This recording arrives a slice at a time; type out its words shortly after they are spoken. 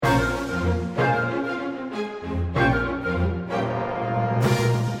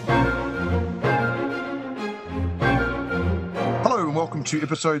to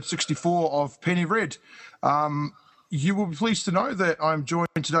episode 64 of Penny Red. You will be pleased to know that I'm joined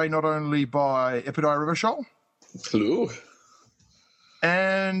today not only by Epidai Rivershoal. Hello.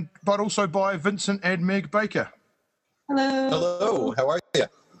 But also by Vincent and Meg Baker. Hello. Hello. How are you?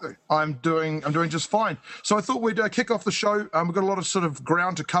 I'm doing just fine. So I thought we'd kick off the show. We've got a lot of sort of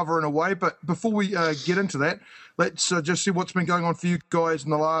ground to cover in a way, but before we get into that, let's just see what's been going on for you guys in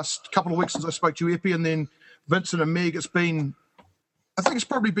the last couple of weeks since I spoke to you, Epi, and then Vincent and Meg. I think it's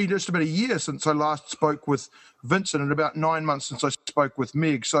probably been just about a year since I last spoke with Vincent and about 9 months since I spoke with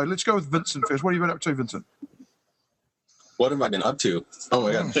Meg. So let's go with Vincent first. What have you been up to, Vincent? What have I been up to? Oh,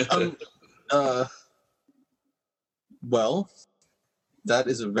 my God. Well, that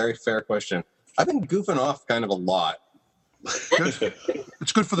is a very fair question. I've been goofing off kind of a lot. Good.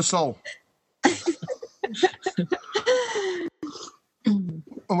 It's good for the soul.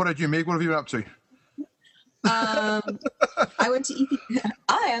 What about you, Meg? What have you been up to? I went to Ethiopia.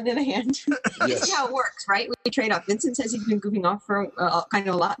 On the other hand, this is how it works, right? We trade off. Vincent says he's been goofing off for kind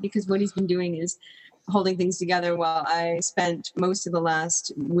of a lot because what he's been doing is holding things together while I spent most of the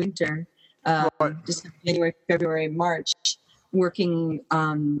last winter, just January, February, March, working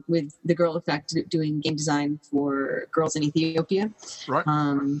with the Girl Effect doing game design for girls in Ethiopia. Right.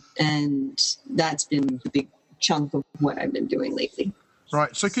 And that's been the big chunk of what I've been doing lately.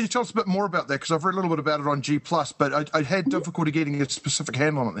 Right. So can you tell us a bit more about that? Because I've read a little bit about it on G+, but I had difficulty getting a specific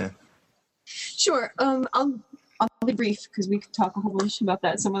handle on it there. Sure. I'll be brief because we could talk a whole bunch about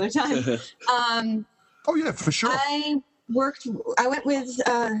that some other time. Oh, yeah, for sure. I went with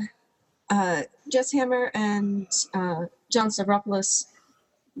Jess Hammer and John Stavropoulos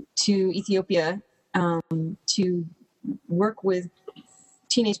to Ethiopia to work with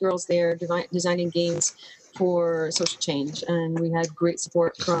teenage girls there designing games for social change, and we had great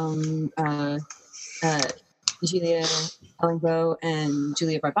support from Julia Ellingbo and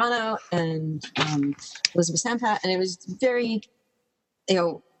Julia Barbano and Elizabeth Sampat, and it was very,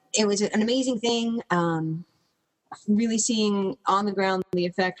 it was an amazing thing. Really seeing on the ground the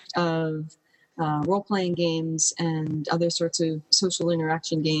effect of role-playing games and other sorts of social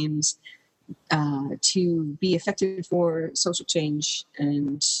interaction games to be effective for social change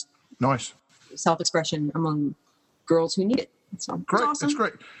and nice self-expression among girls who need it. So, great, awesome. That's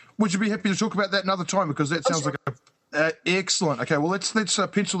great. Would you be happy to talk about that another time? Because that sounds like excellent. Okay, well, let's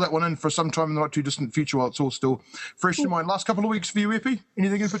pencil that one in for some time in the not too distant future while it's all still fresh in mind. Last couple of weeks for you, Epi?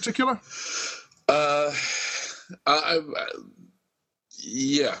 Anything in particular?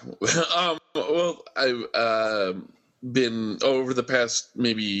 Yeah. Well, I've been over the past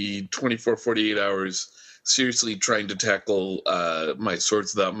maybe 24, 48 hours seriously trying to tackle my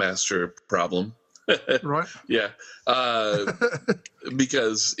Swords Without Master problem. Right. Yeah.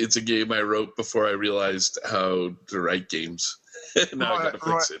 Because it's a game I wrote before I realized how to write games. Now I got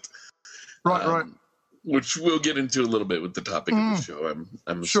to fix it. Right. Which we'll get into a little bit with the topic of the show,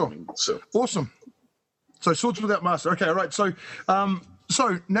 I'm assuming. So. Awesome. So Swords Without Master. Okay, right. So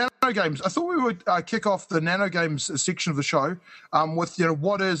nano games. I thought we would kick off the nano games section of the show with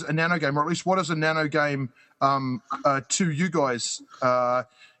what is a nano game, or at least what is a nano game to you guys.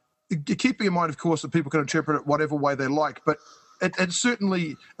 Keeping in mind, of course, that people can interpret it whatever way they like, but it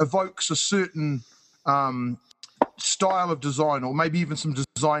certainly evokes a certain style of design, or maybe even some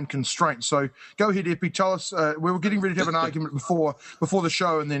design constraints. So go ahead, Epi. Tell us. We were getting ready to have an argument before the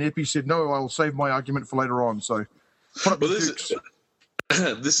show, and then Epi said, "No, I'll save my argument for later on." So,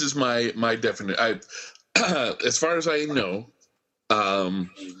 this is my definite. As far as I know,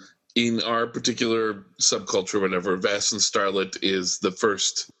 in our particular subculture, whatever, Vast and Starlit is the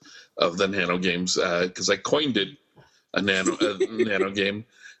first of the nano games because I coined it a nano game,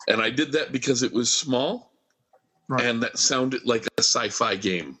 and I did that because it was small. Right. And that sounded like a sci-fi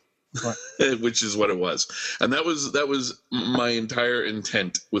game, right. Which is what it was. And that was my entire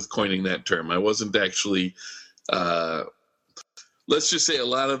intent with coining that term. I wasn't actually, let's just say a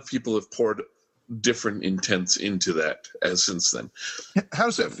lot of people have poured different intents into that as since then. How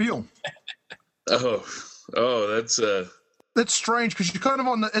does that feel? That's strange because you're kind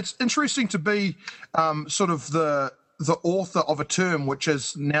of it's interesting to be sort of the author of a term which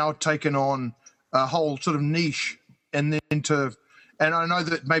has now taken on a whole sort of niche, and then and I know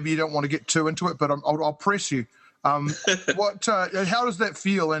that maybe you don't want to get too into it, but I'll press you. How does that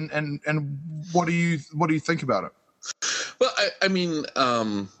feel, and what do you think about it? Well, I mean,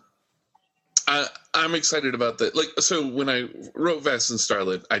 I'm excited about that. So when I wrote Vast and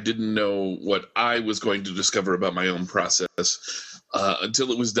Starlit, I didn't know what I was going to discover about my own process until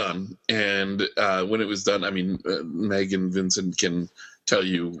it was done. And when it was done, I mean, Meg and Vincent can tell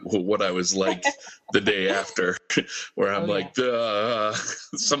you what I was like the day after, where I'm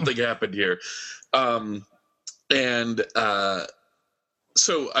something happened here.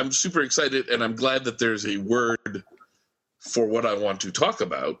 So I'm super excited, and I'm glad that there's a word for what I want to talk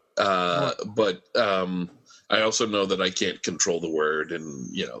about. But I also know that I can't control the word, and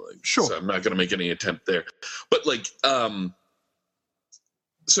Sure. So I'm not going to make any attempt there. But it's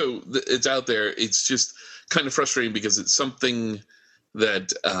out there. It's just kind of frustrating because it's something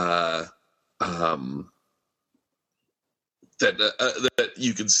that that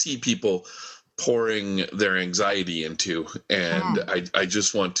you can see people pouring their anxiety into, and I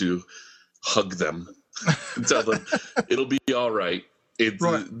just want to hug them and tell them it'll be all right.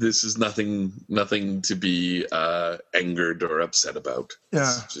 This is nothing to be angered or upset about.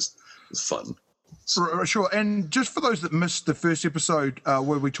 Yeah. It's fun. Sure. And just for those that missed the first episode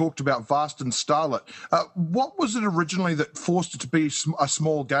where we talked about Vast and Starlit, what was it originally that forced it to be a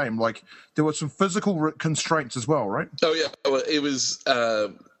small game? Like, there were some physical constraints as well, right? Oh, yeah. Well, it was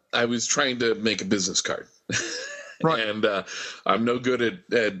I was trying to make a business card. Right. And I'm no good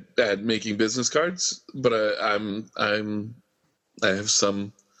at making business cards, but I have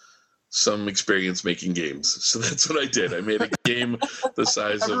some experience making games, so that's what I did. I made a game the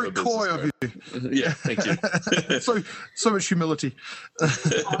size of a business card. Of you. Yeah, thank you. so much humility.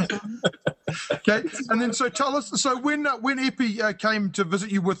 Okay, and then so tell us. So when Epi came to visit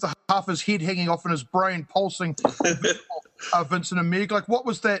you with half his head hanging off in his brain, pulsing, Vincent and Meg, like what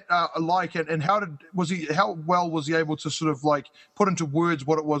was that like, and how well was he able to sort of like put into words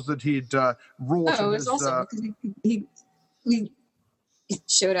what it was that he'd wrought? Oh, it was awesome because he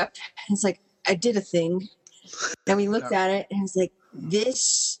showed up and it's like, I did a thing, and we looked at it and it's like,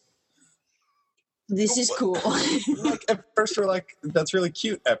 this is cool. Like at first we're like, that's really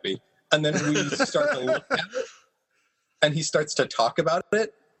cute, Epi, and then we start to look at it and he starts to talk about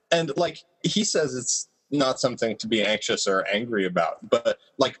it, and like he says it's not something to be anxious or angry about, but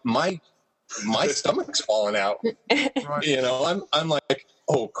like my stomach's falling out. Right. I'm like,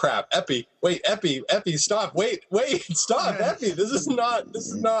 oh crap, Epi, stop, wait, stop, Yeah. Epi, this is not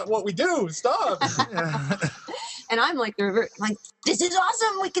what we do, stop. Yeah. And I'm like, this is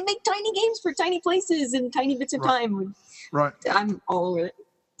awesome. We can make tiny games for tiny places and tiny bits of time. Right. I'm all over it.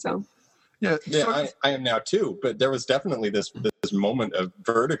 So Yeah. Yeah, I am now too, but there was definitely this moment of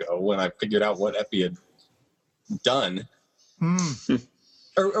vertigo when I figured out what Epi had done.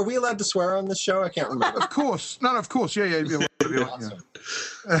 Are we allowed to swear on this show? I can't remember. Of course. No, of course. Yeah. Awesome.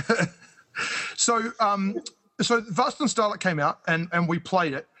 So Vast and Starlit came out and we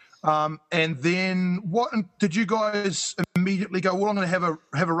played it. And then what did you guys immediately go, well, I'm going to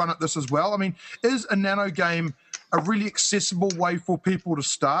have a run at this as well? I mean, is a nano game a really accessible way for people to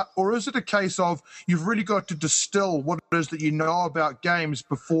start, or is it a case of you've really got to distill what it is that you know about games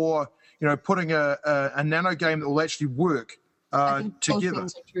before, putting a nano game that will actually work together? Both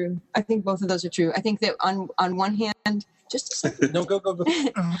things are true. I think both of those are true. I think that on one hand, just a second. No, go.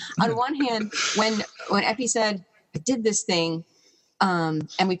 On one hand, when Epi said, I did this thing,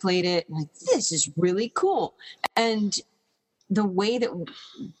 and we played it, I'm like, this is really cool. And the way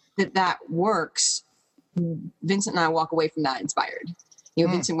that works, Vincent and I walk away from that inspired.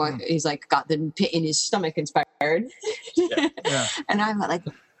 Vincent, he's like got the pit in his stomach inspired. Yeah. And I'm like,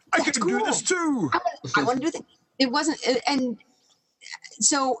 I can do this too. I want to do this. It wasn't, and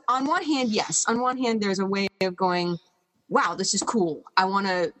so on one hand, yes. On one hand, there's a way of going, wow, this is cool. I want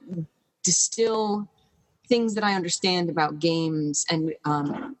to distill things that I understand about games and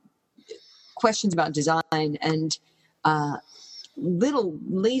questions about design and little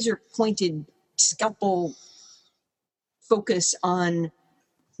laser-pointed scalpel focus on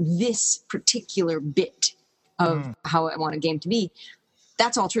this particular bit of how I want a game to be.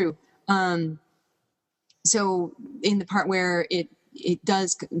 That's all true. So in the part where it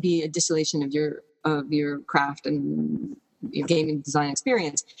does be a distillation of your craft and your gaming design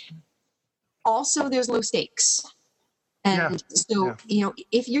experience, also there's low stakes. And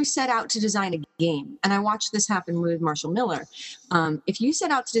if you set out to design a game, and I watched this happen with Marshall Miller, if you set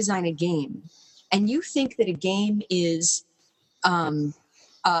out to design a game and you think that a game is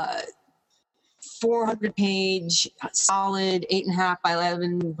 400-page, solid, 8.5 by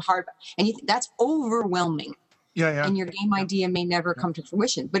 11, hard, and that's overwhelming. Yeah. And your game idea may never come to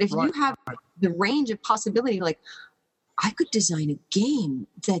fruition. But if you have the range of possibility, like, I could design a game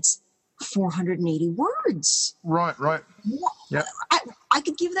that's 480 words. Right. Yeah. I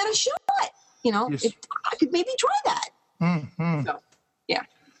could give that a shot. Yes. I could maybe try that. So, yeah.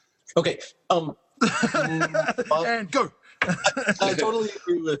 Okay. And go. I totally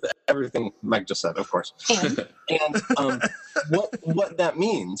agree with everything Mike just said, of course. And what that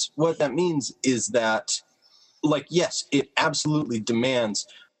means is that, like, yes, it absolutely demands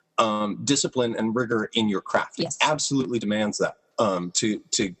discipline and rigor in your craft. Yes. It absolutely demands that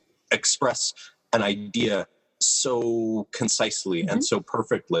to express an idea so concisely and so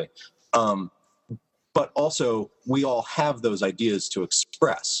perfectly. But also, we all have those ideas to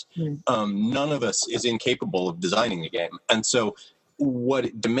express. None of us is incapable of designing a game. And so what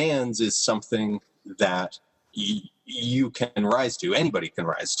it demands is something that you can rise to, anybody can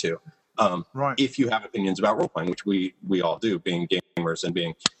rise to, Right. if you have opinions about role-playing, which we all do, being gamers and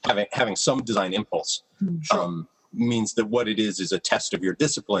having some design impulse. Sure. Means that what it is a test of your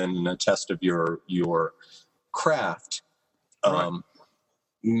discipline and a test of your craft. Right.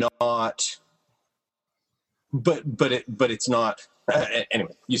 Not... But it's not.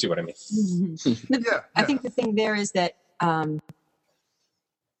 Anyway, you see what I mean. Yeah. I think the thing there is that the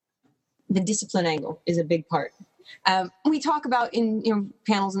discipline angle is a big part. We talk about in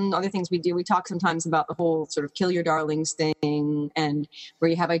panels and other things we do. We talk sometimes about the whole sort of kill your darlings thing, and where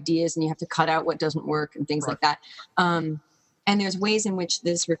you have ideas and you have to cut out what doesn't work and things like that. And there's ways in which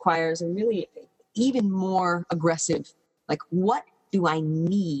this requires a really even more aggressive, like, what do I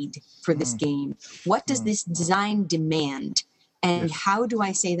need for this game? What does this design demand? And how do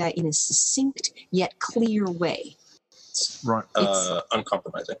I say that in a succinct yet clear way? Right.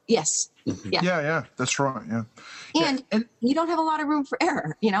 Uncompromising. Yes. Yeah. That's right. Yeah. And you don't have a lot of room for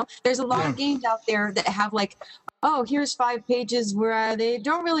error. There's a lot of games out there that have, like, oh, here's 5 pages where they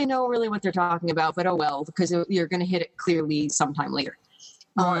don't really know what they're talking about, but oh well, because you're going to hit it clearly sometime later.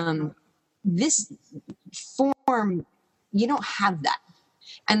 Right. This form, you don't have that,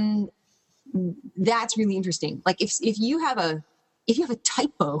 and that's really interesting. Like, if you have a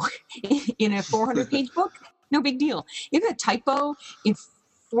typo in a 400-page book, no big deal. If you have a typo in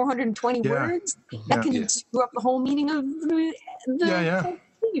 420 words, that can screw up the whole meaning of the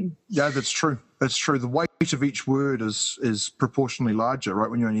theme. Yeah, that's true. That's true. The weight of each word is proportionally larger, right?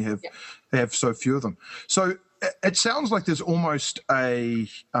 When you only have so few of them. So it sounds like there's almost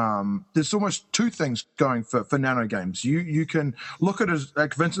two things going for nano games. You can look at it, as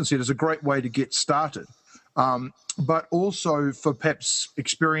like Vincent said, as a great way to get started, but also for perhaps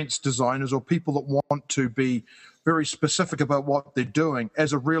experienced designers or people that want to be very specific about what they're doing,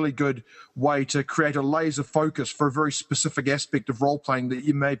 as a really good way to create a laser focus for a very specific aspect of role-playing that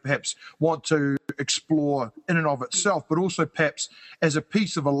you may perhaps want to explore in and of itself, but also perhaps as a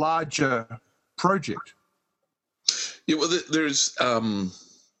piece of a larger project. Yeah, well, there's I'm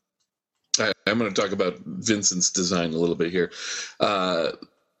going to talk about Vincent's design a little bit here.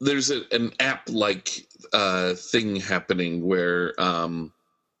 There's an app-like thing happening where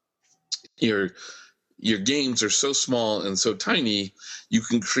your games are so small and so tiny, you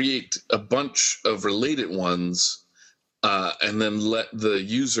can create a bunch of related ones and then let the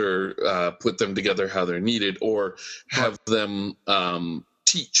user put them together how they're needed, or have them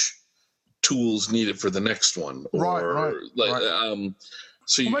teach tools needed for the next one. Or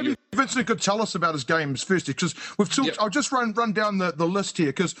so maybe Vincent could tell us about his games first, because I'll just run down the list here,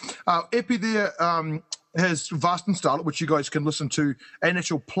 because Epi there has Vast and Starlet, which you guys can listen to, and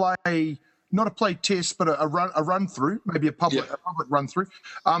actual play, not a play test, but a run through, maybe a public run through,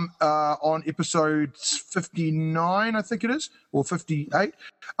 on episode 59, I think it is, or 58.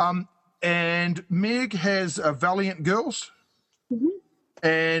 And Meg has Valiant Girls.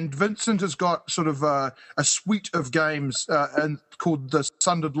 And Vincent has got sort of a suite of games and called the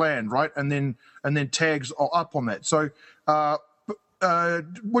Sundered Land, right? And then tags are up on that. So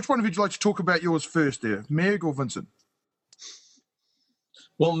which one of you would you like to talk about yours first there, Meg or Vincent?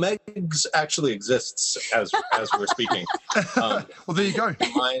 Well, Meg's actually exists as we're speaking. Well, there you go.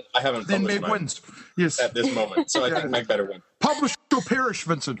 I haven't. Then Meg wins. Yes. At this moment, so I think Meg better win. Publish or perish,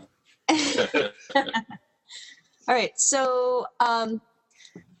 Vincent. All right. So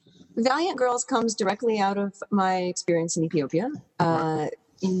Valiant Girls comes directly out of my experience in Ethiopia.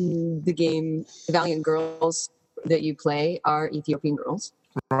 In the game, Valiant Girls that you play are Ethiopian girls.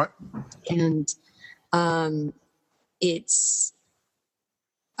 Right. And it's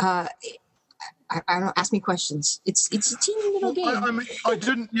I don't know, ask me questions. It's a teeny little game. I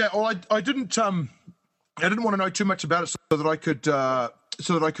didn't want to know too much about it so that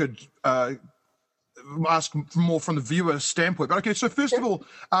I could ask more from the viewer standpoint. But okay, so first of all,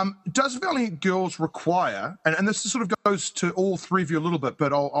 does Valiant Girls require, and this sort of goes to all three of you a little bit,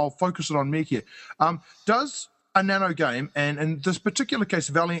 but I'll focus it on Meg here. Does a nano game, and in this particular case,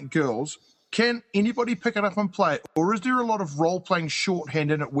 Valiant Girls, can anybody pick it up and play it? Or is there a lot of role-playing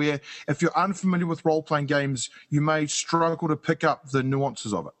shorthand in it where if you're unfamiliar with role-playing games, you may struggle to pick up the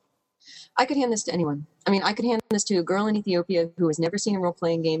nuances of it? I could hand this to anyone. I mean, I could hand this to a girl in Ethiopia who has never seen a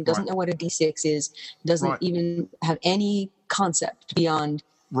role-playing game, doesn't know what a D6 is, doesn't even have any concept beyond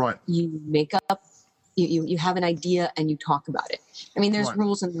you make up, you have an idea and you talk about it. I mean, there's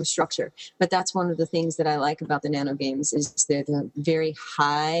rules and there's structure, but that's one of the things that I like about the nano games is the very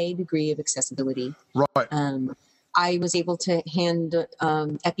high degree of accessibility. Right. I was able to hand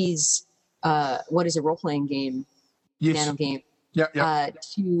Epi's what is a role-playing game, nano game,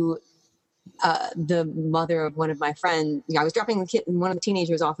 to the mother of one of my friends. I was dropping one of the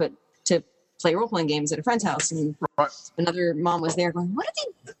teenagers off to play role-playing games at a friend's house, and another mom was there going, "What are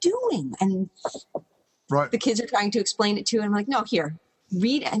they doing?" And the kids are trying to explain it to her. I'm like, "No, here,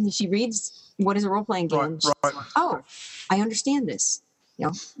 read." And she reads, "What is a role-playing game?" Like, "Oh, I understand this." You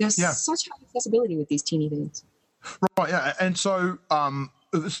know, there's such high accessibility with these teeny things. Right, yeah, and so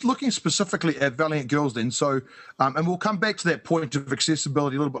looking specifically at Valiant Girls then, so, and we'll come back to that point of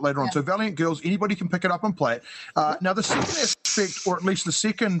accessibility a little bit later on. So Valiant Girls, anybody can pick it up and play it. Now the second aspect, or at least the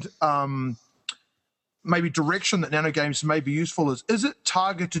second maybe direction that nano games may be useful is it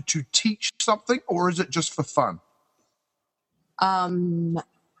targeted to teach something or is it just for fun?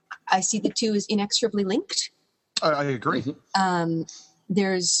 I see the two as inextricably linked. I agree.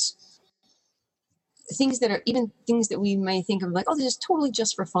 There's things that are even things that we may think of like, oh, this is totally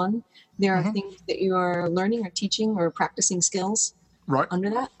just for fun. There are things that you are learning or teaching or practicing skills under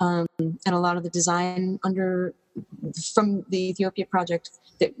that. And a lot of the design from the Ethiopia project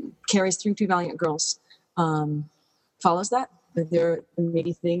that carries through to Valiant Girls follows that. But there are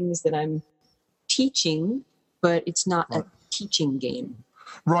maybe things that I'm teaching, but it's not a teaching game.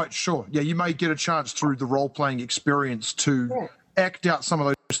 Right, sure. Yeah, you may get a chance through the role-playing experience to act out some of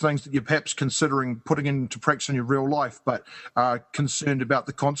those things that you're perhaps considering putting into practice in your real life, but are concerned about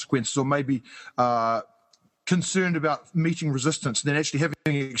the consequences, or maybe concerned about meeting resistance, and then actually having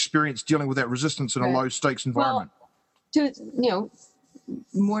experience dealing with that resistance in a low-stakes environment. Well,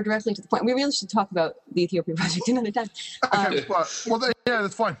 more directly to the point, we really should talk about the Ethiopia project another time. Okay,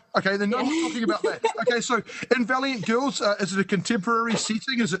 that's fine. Okay, then no one's talking about that. Okay, so in Valiant Girls, is it a contemporary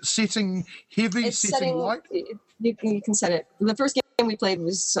setting? Is it setting heavy, setting light? You can set it. The first game we played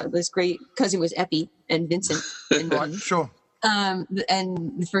was great because it was Epi and Vincent. And sure. And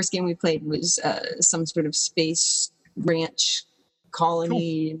the first game we played was some sort of space ranch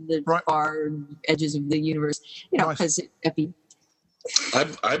colony in the far edges of the universe. Because Epi.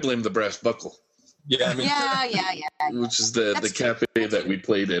 I blame the brass buckle. Yeah, I mean, which is the cafe that we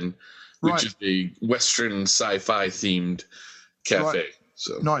played in, which is a Western sci-fi themed cafe.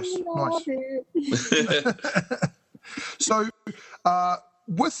 So nice. So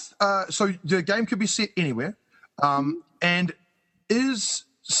so the game could be set anywhere, and is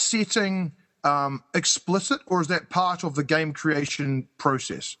setting explicit, or is that part of the game creation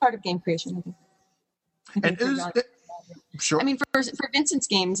process? Part of game creation, I think. And is it? Sure. I mean, for Vincent's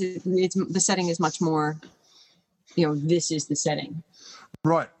games, the setting is much more, this is the setting.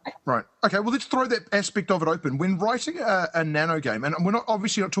 Right. Okay, well, let's throw that aspect of it open. When writing a nano game, and we're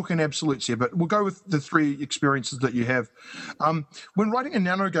obviously not talking absolutes here, but we'll go with the three experiences that you have. When writing a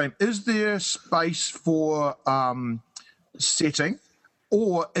nano game, is there space for setting,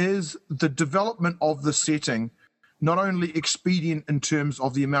 or is the development of the setting not only expedient in terms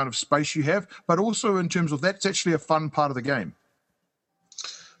of the amount of space you have, but also in terms of that's actually a fun part of the game?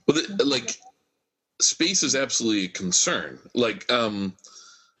 Well, space is absolutely a concern.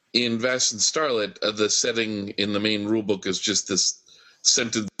 In Vast and Starlit, the setting in the main rulebook is just this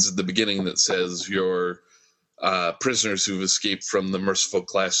sentence at the beginning that says you're prisoners who've escaped from the merciful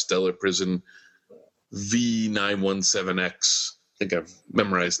class stellar prison V917X. I think I've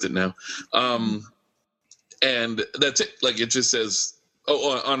memorized it now. And that's it. It just says,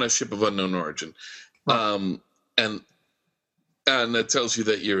 on a ship of unknown origin. And that tells you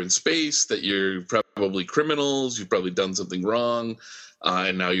that you're in space, that you're probably criminals, you've probably done something wrong,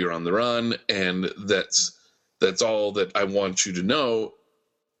 and now you're on the run. And that's all that I want you to know.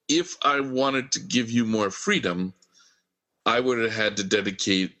 If I wanted to give you more freedom, I would have had to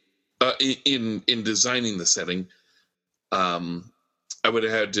dedicate, in designing the setting, I would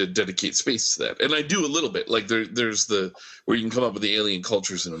have had to dedicate space to that. And I do a little bit. There's where you can come up with the alien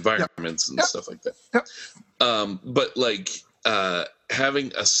cultures and environments and stuff like that. But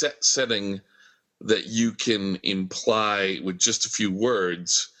having a set setting that you can imply with just a few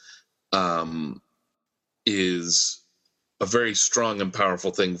words is a very strong and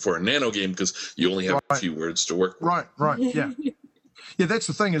powerful thing for a nano game, because you only have a few words to work with. Right, yeah. Yeah, that's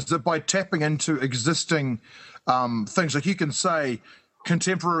the thing, is that by tapping into existing things, like you can say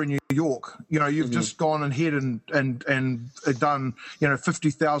contemporary New York, you've just gone ahead and done,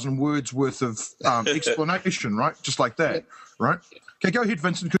 50,000 words worth of explanation, right? Just like that, right? Okay, go ahead,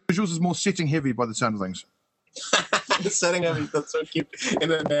 Vincent, because yours is more setting heavy by the sound of things. The setting heavy, that's so cute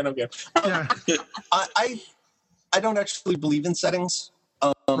in a nano game. Yeah. I don't actually believe in settings.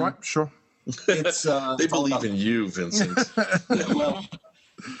 Right, sure. It's They believe in you, Vincent. well,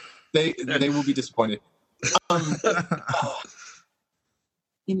 they will be disappointed.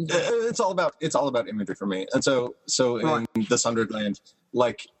 It's all about imagery for me, and so Right. in the Sunderland,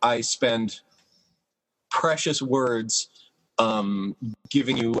 like I spend precious words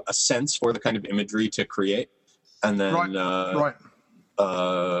giving you a sense for the kind of imagery to create, and then Right.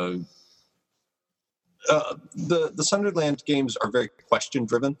 The Sunderland games are very question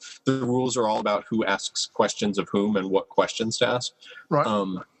driven. The rules are all about who asks questions of whom and what questions to ask. Right.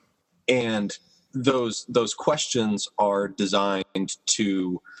 And those questions are designed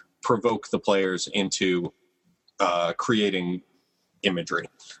to provoke the players into creating imagery.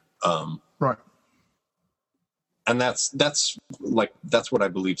 Right. And that's what I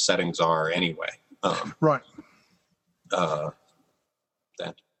believe settings are anyway. Right. That.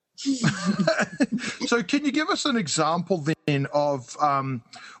 So can you give us an example then of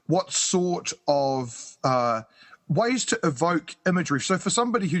what sort of ways to evoke imagery? So for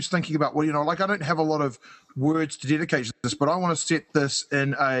somebody who's thinking about, I don't have a lot of words to dedicate to this, but I want to set this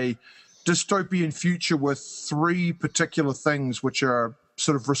in a dystopian future with 3 particular things which are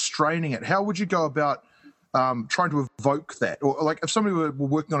sort of restraining it. How would you go about trying to evoke that? Or like if somebody were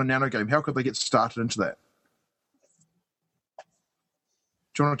working on a nano game, how could they get started into that?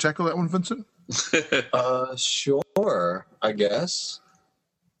 Do you want to tackle that one, Vincent? Sure, I guess.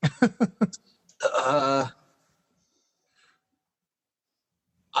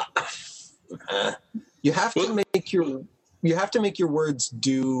 You have to make your words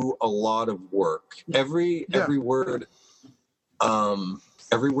do a lot of work. Every word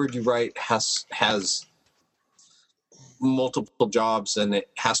you write has multiple jobs, and it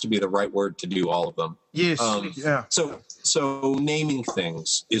has to be the right word to do all of them. Yes. Yeah. So naming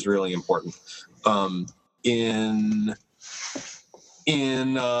things is really important. In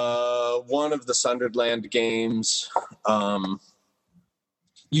one of the Sunderland games,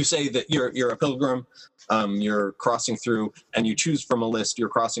 you say that you're a pilgrim, you're crossing through, and you choose from a list. You're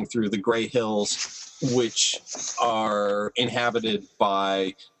crossing through the Grey Hills, which are inhabited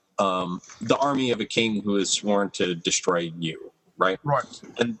by the army of a king who is sworn to destroy you. Right.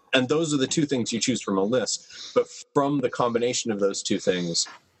 And those are the 2 things you choose from a list. But from the combination of those 2 things,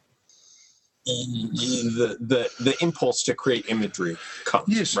 the impulse to create imagery comes.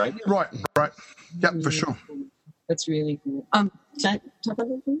 Yes. Right. Yep, for sure. That's really cool. Can I talk about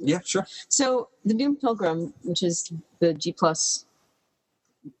that? Yeah, sure. So the Doom Pilgrim, which is the G+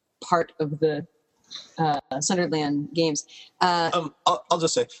 part of the Sunderland games. I'll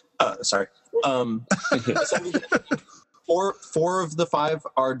just say, sorry. 4 of the 5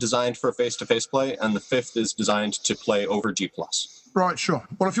 are designed for face-to-face play, and the 5th is designed to play over G+. Right, sure.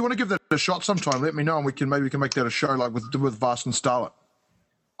 Well, if you want to give that a shot sometime, let me know, and we can make that a show like with Vast and Starlet.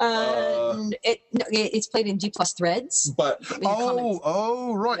 It's played in G+ threads. But right. There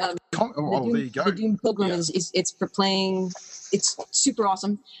you go. The Doom Pilgrim is for playing. It's super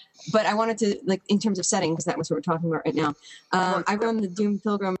awesome. But I wanted to, like, in terms of setting, because that was what we're talking about right now. I run the Doom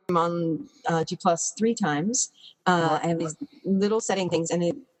Pilgrim on G+ 3 times. I have these little setting things,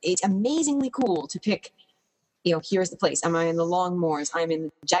 and it's amazingly cool to pick. Here's the place. Am I in the Long Moors? I'm in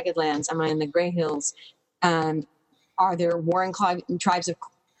the Jagged Lands. Am I in the Grey Hills? Are there warring tribes of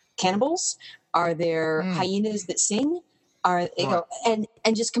cannibals? Are there hyenas that sing? And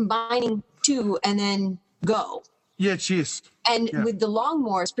just combining 2 and then go. Yes. And with the Long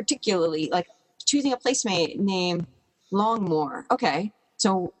Moors particularly, like choosing a place name Longmoor. Okay,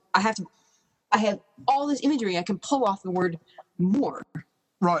 so I have all this imagery I can pull off the word moor.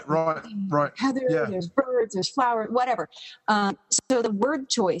 Right. Heather, there's birds, there's flowers, whatever. So the word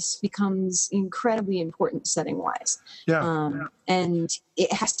choice becomes incredibly important setting-wise. Yeah. And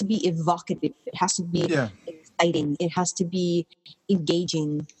it has to be evocative. It has to be exciting. It has to be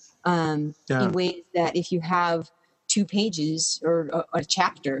engaging in ways that if you have 2 pages or a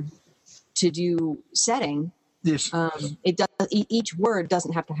chapter to do setting, yes, it does. Each word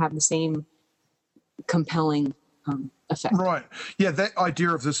doesn't have to have the same compelling effect. Right. Yeah, that idea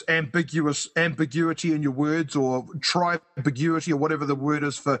of this ambiguity in your words, or tribiguity, or whatever the word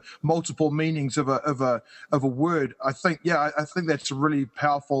is for multiple meanings of a word. I think that's a really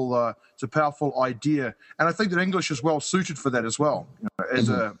powerful. It's a powerful idea, and I think that English is well suited for that as well, as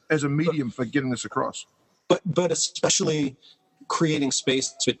a medium for getting this across. But especially creating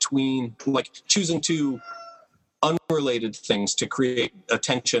space between, like choosing two unrelated things to create a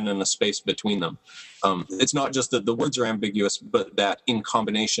tension and a space between them. It's not just that the words are ambiguous, but that in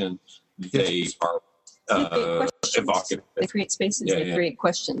combination they are evocative. They create spaces. They create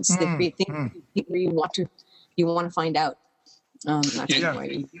questions. They create things where you want to find out.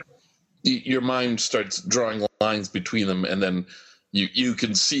 Your mind starts drawing lines between them, and then you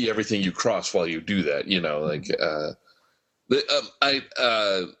can see everything you cross while you do that.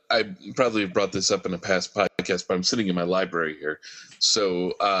 I probably brought this up in a past podcast, but I'm sitting in my library here,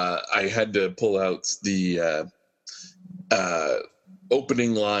 so I had to pull out the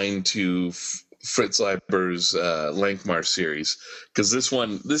opening line to Fritz Leiber's Lankhmar series, because this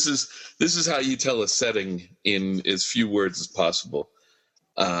is how you tell a setting in as few words as possible.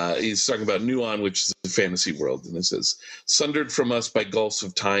 He's talking about Nuon, which is a fantasy world, and it says, sundered from us by gulfs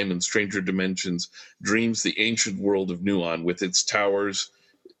of time and stranger dimensions, dreams the ancient world of Nuon with its towers,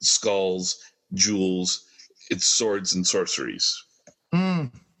 skulls, jewels, its swords and sorceries.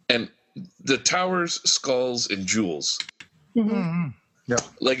 And the towers, skulls, and jewels. Yeah.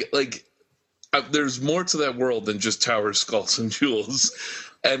 Like there's more to that world than just towers, skulls, and jewels.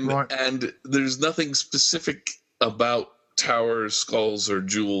 And there's nothing specific about towers, skulls, or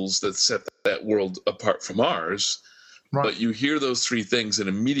jewels that set that world apart from ours. Right. But you hear those three things and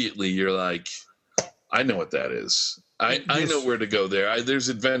immediately you're like, I know what that is. I know where to go there. There's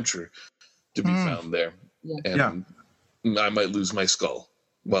adventure to be found there. Yeah. And I might lose my skull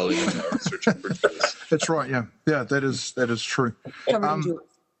while in the tower searching for jewels. That's right, yeah. Yeah, that is true. All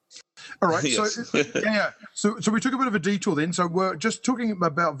right, yes. So we took a bit of a detour then. So we're just talking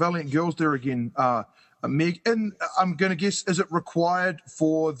about Valiant Girls there again, Meg, and I'm going to guess, is it required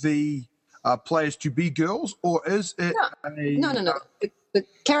for the players to be girls, or is it No. The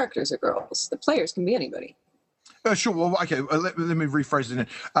characters are girls. The players can be anybody. Sure. Well, okay. Let me rephrase it.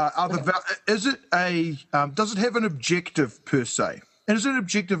 Is it does it have an objective per se? And is it an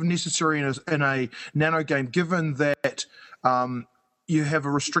objective necessary in a nano game, given that you have a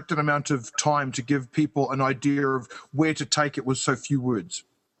restricted amount of time to give people an idea of where to take it with so few words?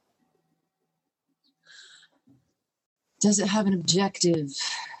 Does it have an objective?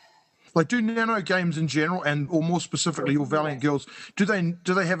 Like, do nano games in general, or more specifically your Valiant Girls, do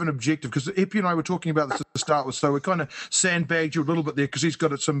they have an objective? Because Epi and I were talking about this to start with, so we kind of sandbagged you a little bit there because he's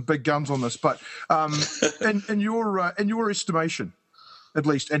got some big guns on this. But in your estimation, at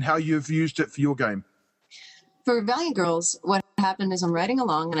least, and how you've used it for your game. For Valiant Girls, what happened is I'm writing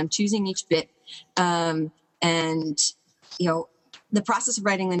along and I'm choosing each bit, and the process of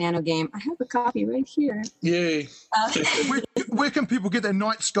writing the nano game. I have a copy right here. Yay! Where can people get that?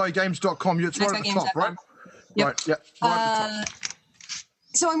 Nightskygames.com. It's right at the top, right? Yep. Right. Yeah. Right at the top.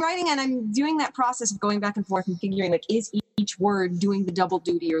 So I'm writing and I'm doing that process of going back and forth and figuring, like, is each word doing the double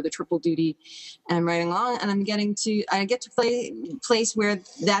duty or the triple duty? And I'm writing along and I get to play place where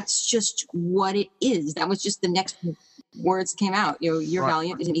that's just what it is. That was just the next words that came out. Your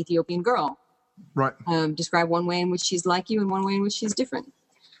Valiant is an Ethiopian girl. Right. Describe one way in which she's like you and one way in which she's different.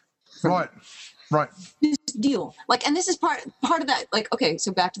 Right. This deal. Like, and this is part of that. Like, okay,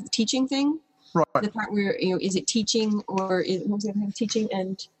 so back to the teaching thing. Right. The part where, is it teaching or what was it? Teaching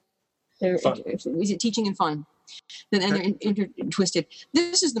and is it teaching and fun? Then they're intertwisted.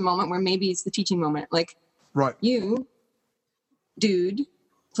 This is the moment where maybe it's the teaching moment. Like, right. You, dude,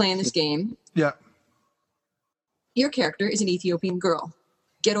 playing this game. Yeah. Your character is an Ethiopian girl.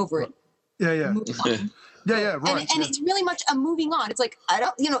 Get over it. Yeah. Moving on. Yeah, right. And it's really much a moving on. It's like, I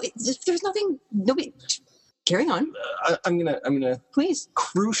don't, it's just, there's nobody. Carry on. I'm gonna. Please.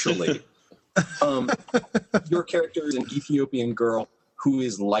 Crucially, your character is an Ethiopian girl who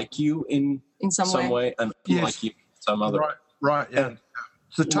is like you in some way, and like you in some other. Right. Yeah. And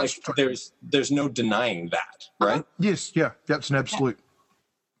it's a touch. There's no denying that, right? Yes. Yeah. That's an absolute.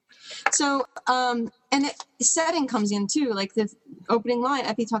 So, and the setting comes in too, like the opening line.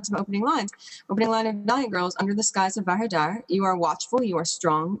 Epi talks about opening lines. Opening line of Valiant Girls: under the skies of Bahardar, you are watchful, you are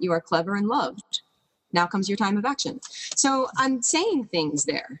strong, you are clever and loved. Now comes your time of action. So I'm saying things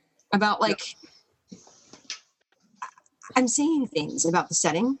there about I'm saying things about the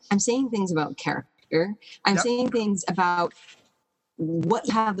setting. I'm saying things about character. I'm saying things about what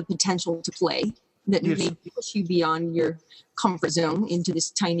you have the potential to play that may push you beyond your comfort zone into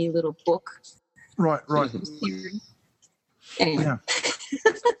this tiny little book. Right. Anyway. Yeah.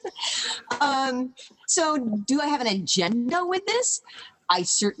 So do I have an agenda with this? I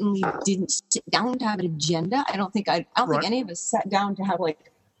certainly didn't sit down to have an agenda. I don't think any of us sat down to have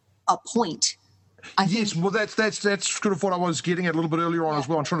like a point. Yes, well, that's sort of what I was getting at a little bit earlier on as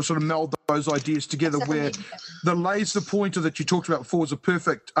well. I'm trying to sort of meld those ideas together, where the laser pointer that you talked about before was a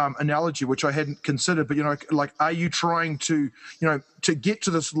perfect analogy, which I hadn't considered. But, you know, like, are you trying to, you know, to get to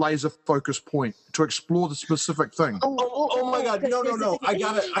this laser focus point, to explore the specific thing? Oh my God! No! I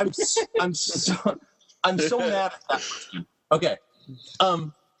got it. I'm so mad at that question. Okay,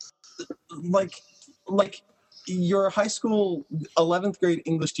 like your high school 11th grade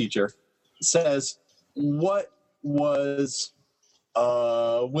English teacher says, what was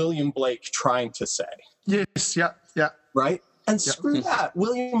William Blake trying to say? Yes, yeah. Right? And screw that.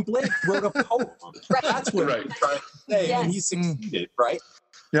 William Blake wrote a poem. That's what he was trying to say, and he succeeded, right?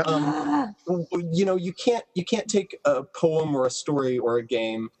 Yeah. You know, you can't take a poem or a story or a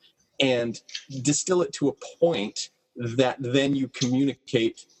game and distill it to a point that then you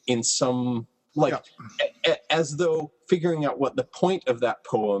communicate in some, like, as though figuring out what the point of that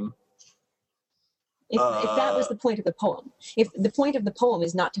poem. If that was the point of the poem, if the point of the poem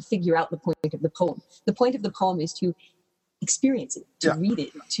is not to figure out the point of the poem of the poem is to experience it, to read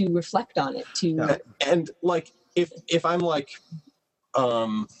it, to reflect on it, to and like if I'm like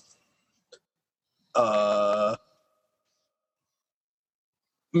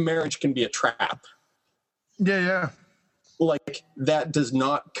marriage can be a trap. Yeah. Like, that does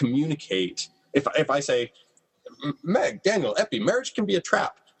not communicate. If I say, Meg, Daniel, Epi, marriage can be a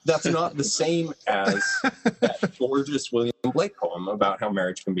trap, that's not the same as that gorgeous William Blake poem about how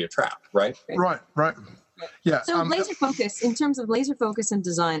marriage can be a trap, right? Right. Yeah. So laser focus, in terms of laser focus and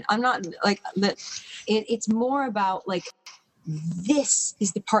design, I'm not like that. It's more about like, this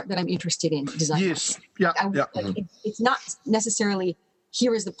is the part that I'm interested in design. Yes. Yeah. It's not necessarily,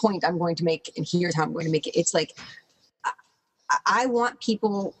 here is the point I'm going to make and here's how I'm going to make it. It's like, I want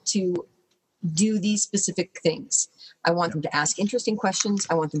people to do these specific things. I want them to ask interesting questions.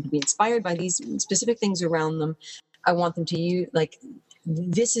 I want them to be inspired by these specific things around them. I want them to use, like,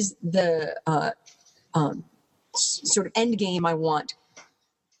 this is the sort of end game I want.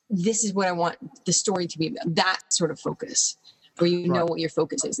 This is what I want the story to be. That sort of focus, where you know what your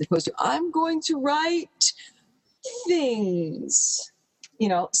focus is, as opposed to, I'm going to write things, you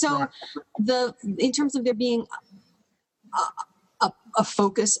know. So in terms of there being a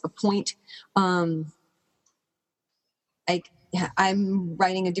focus, a point, I'm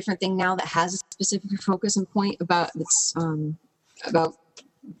writing a different thing now that has a specific focus and point about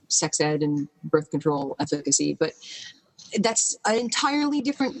sex ed and birth control efficacy, but that's an entirely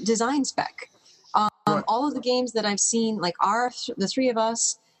different design spec. All of the games that I've seen, like the three of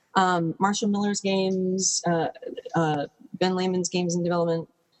us, Marshall Miller's games, Ben Lehman's games in development,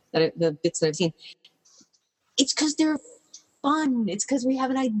 the bits that I've seen, it's because they're fun. It's because we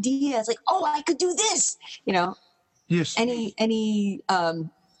have an idea. It's like, oh, I could do this, you know. Yes. Any 11th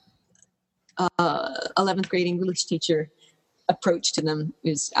grade English teacher approach to them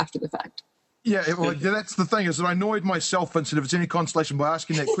is after the fact. Yeah, well, that's the thing, is that I annoyed myself, Vincent, if it's any consolation, by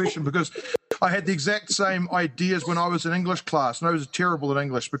asking that question, because I had the exact same ideas when I was in English class, and I was terrible at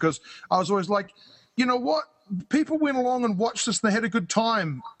English, because I was always like, you know what? People went along and watched this and they had a good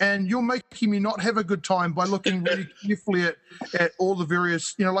time, and you're making me not have a good time by looking really carefully at all the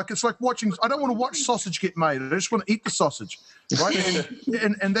various, you know, like, it's like watching, I don't want to watch sausage get made. I just want to eat the sausage, right?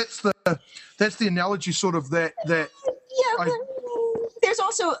 and that's the analogy sort of that there's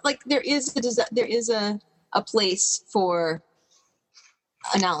also, like, there is a place for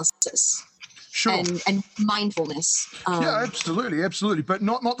analysis. Sure. And mindfulness. Yeah, absolutely. But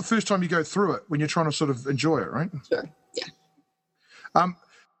not the first time you go through it, when you're trying to sort of enjoy it, right? Sure, yeah.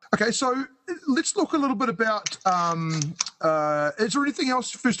 Okay, so let's look a little bit about, is there anything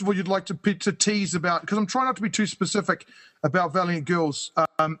else, first of all, you'd like to tease about? Because I'm trying not to be too specific about Valiant Girls,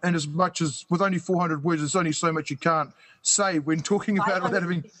 and as much as, with only 400 words, there's only so much you can't say when talking about it without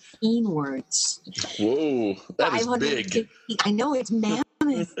having... 15 words. Whoa, that is big. I know, it's mammoth.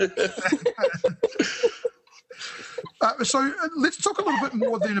 So let's talk a little bit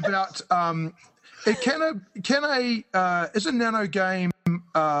more then about is a nano game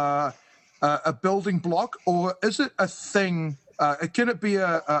a building block, or is it a thing? Can it be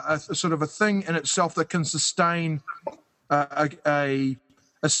a sort of a thing in itself that can sustain a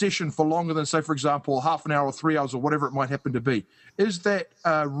session for longer than, say, for example, half an hour or 3 hours or whatever it might happen to be? Is that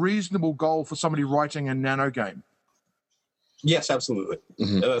a reasonable goal for somebody writing a nano game? Yes, absolutely.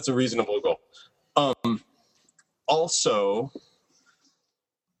 Mm-hmm. That's a reasonable goal. Also,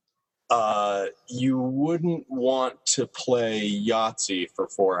 you wouldn't want to play Yahtzee for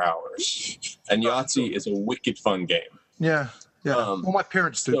 4 hours. And Yahtzee is a wicked fun game. Yeah. Well, my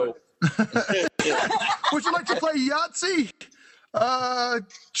parents do. So, Would you like to play Yahtzee?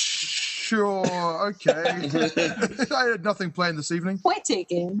 Sure. Okay. I had nothing planned this evening. Point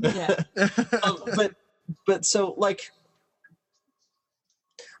taken. Yeah. but so like,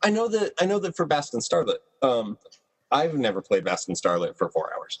 I know that for Bastion Starlit, I've never played Bastion Starlit for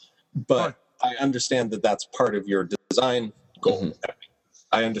 4 hours, but I understand that that's part of your design goal. Mm-hmm.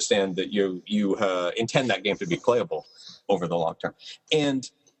 I understand that you intend that game to be playable over the long term, and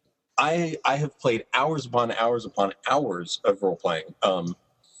I have played hours upon hours upon hours of role playing,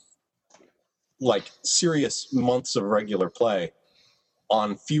 like serious months of regular play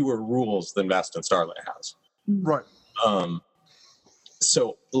on fewer rules than Bastion Starlit has. Right.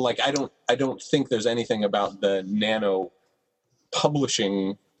 So like I don't think there's anything about the Nano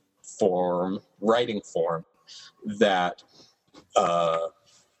publishing form, writing form, that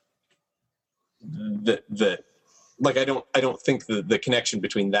like I don't think the connection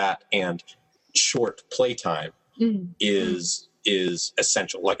between that and short playtime is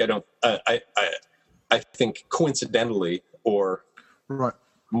essential. Like I think coincidentally, or right,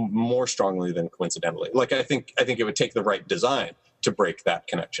 more strongly than coincidentally, like I think it would take the right design to break that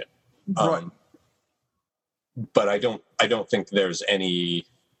connection. Right. But I don't think there's any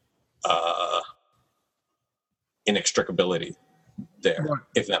inextricability there, right,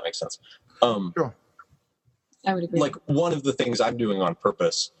 if that makes sense. Sure. I would agree. Like one of the things I'm doing on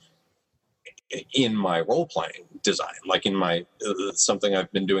purpose in my role-playing design, like in my something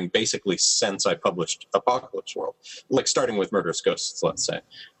I've been doing basically since I published Apocalypse World, like starting with Murderous Ghosts, let's say,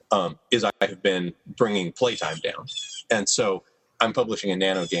 is I have been bringing playtime down. And so I'm publishing a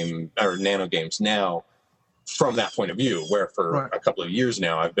nano game, or nano games now, from that point of view, where for a couple of years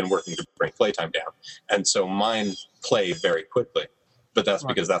now I've been working to bring playtime down. And so mine play very quickly, but that's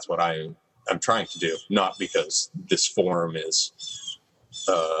because that's what I'm trying to do, not because this form is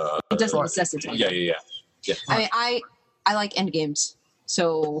it doesn't necessitate. Yeah. I mean, I like end games,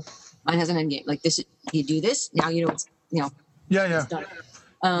 so mine has an end game. Like this, you do this, now you know it's Yeah. It's done.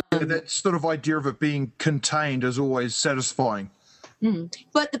 That sort of idea of it being contained is always satisfying.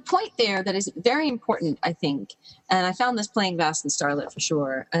 But the point there that is very important, I think, and I found this playing Bastion Starlit for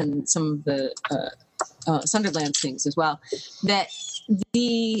sure, and some of the Sunderland things as well, that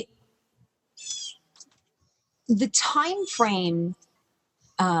the time frame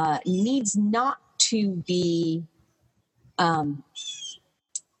needs not to be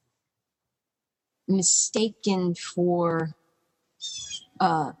mistaken for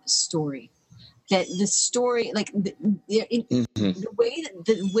story. That the story, like the way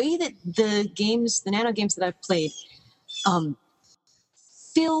that the games, the nano games that I've played,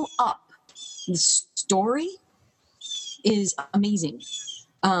 fill up the story is amazing.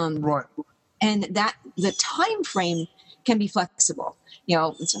 Right. And that the time frame can be flexible.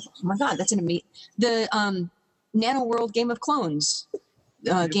 It's like, oh my God, that's an amazing. The Nano World Game of Clones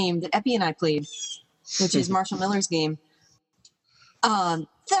game that Epi and I played, which is Marshall Miller's game.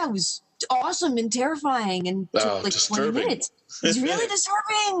 That was awesome and terrifying and took like disturbing. 20 minutes. It was really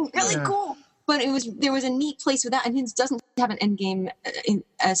disturbing, really cool. But there was a neat place with that, and it doesn't have an end game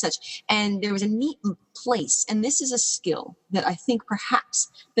as such. And there was a neat place, and this is a skill that I think perhaps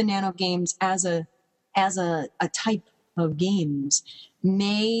the nano games as a type of games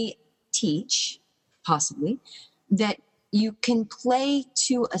may teach, possibly, that you can play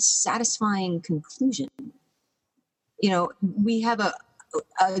to a satisfying conclusion. We have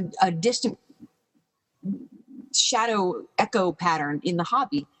a distant shadow echo pattern in the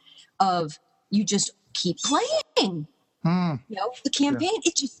hobby of you just keep playing. The campaign,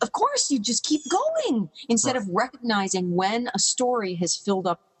 it just, of course, you just keep going instead of recognizing when a story has filled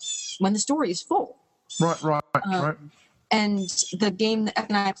up, when the story is full. Right. And the game that Eck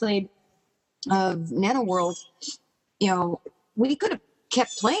and I played of Nano World, we could have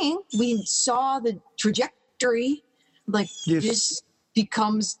kept playing. We saw the trajectory, like this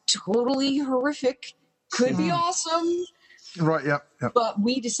becomes totally horrific, could be awesome. Right, yeah. But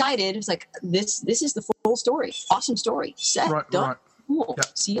we decided, it's like, this is the full story. Awesome story. Set, done, cool. Yeah.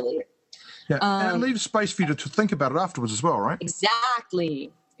 See you later. Yeah, and it leaves space for you to think about it afterwards as well, right?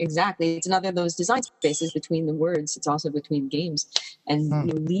 Exactly. It's another of those design spaces between the words. It's also between games.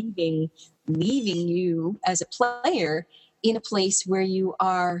 And leaving you as a player in a place where you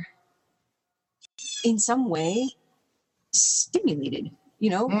are, in some way, stimulated.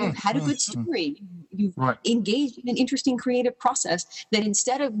 You've had a good story. You've engaged in an interesting creative process that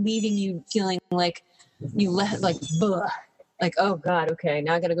instead of leaving you feeling like you let blah, like, oh God, okay,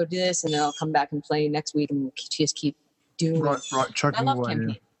 now I got to go do this, and then I'll come back and play next week, and just keep doing Right, it. right, chugging I love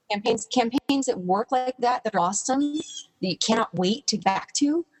away. campaigns that work like that are awesome, that you cannot wait to get back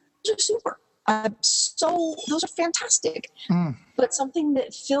to. Those are super. So those are fantastic. But something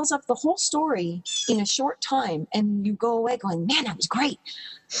that fills up the whole story in a short time, and you go away going, man, that was great.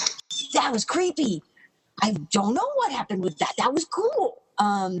 That was creepy. I don't know what happened with that. That was cool.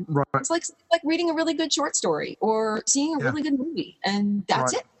 Right. It's like reading a really good short story or seeing a really good movie, and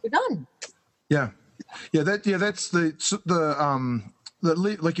that's it. You're done. Yeah, that's like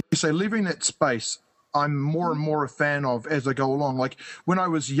you say, leaving that space. I'm more and more a fan of as I go along. Like when I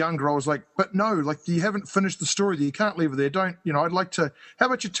was younger, I was like, but no, like you haven't finished the story. You can't leave it there. Don't, I'd like to, how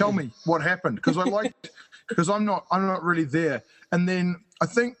about you tell me what happened? Because I'm not really there. And then I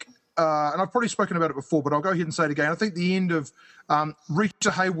think, and I've probably spoken about it before, but I'll go ahead and say it again. I think the end of Rita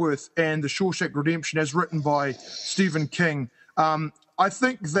Hayworth and The Shawshank Redemption, as written by Stephen King, I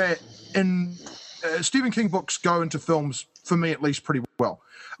think that in Stephen King books go into films, for me at least, pretty well.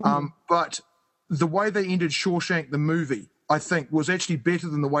 But the way they ended Shawshank, the movie, I think was actually better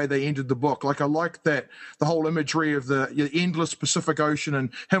than the way they ended the book. Like I like that, the whole imagery of the endless Pacific Ocean and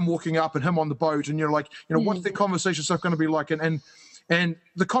him walking up and him on the boat. And you're like, what's their conversation stuff going to be like? And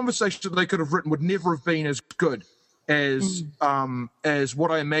the conversation that they could have written would never have been as good as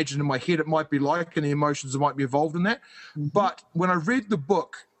what I imagined in my head it might be like, and the emotions that might be involved in that. But when I read the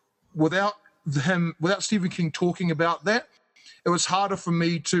book without Stephen King talking about that, it was harder for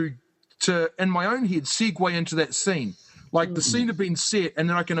me to in my own head segue into that scene. Like the scene had been set, and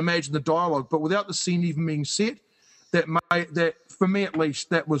then I can imagine the dialogue, but without the scene even being set, that for me at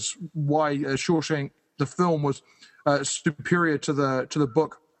least, that was why Shawshank the film was superior to the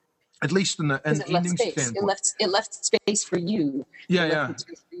book, at least in the ending standpoint. It left space for you. That's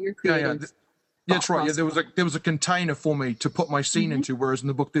right. Yeah, there was a container for me to put my scene into, whereas in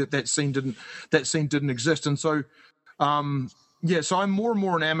the book that scene didn't exist, and so. So I'm more and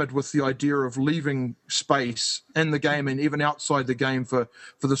more enamored with the idea of leaving space in the game and even outside the game for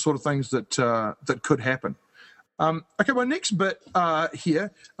the sort of things that could happen. Okay, my next bit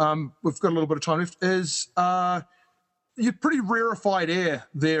here, we've got a little bit of time left, is you're pretty rarefied air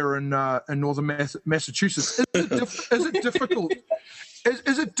there in northern Massachusetts. Is it difficult?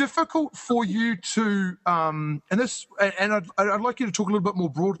 Is it difficult for you to and I'd like you to talk a little bit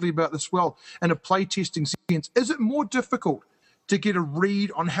more broadly about this in a playtesting sense. Is it more difficult to get a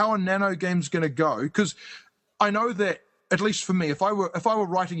read on how a nano game's going to go? Because I know that, at least for me, if I were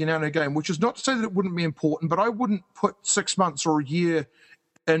writing a nano game, which is not to say that it wouldn't be important, but I wouldn't put 6 months or a year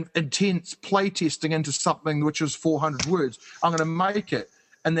in intense playtesting into something which is 400 words. I'm going to make it,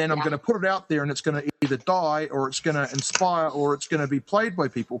 and then I'm going to put it out there, and it's going to either die, or it's going to inspire, or it's going to be played by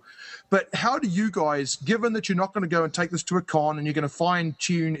people. But how do you guys, given that you're not going to go and take this to a con and you're going to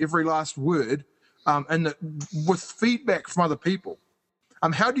fine-tune every last word, and with feedback from other people,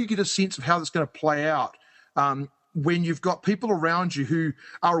 how do you get a sense of how that's going to play out when you've got people around you who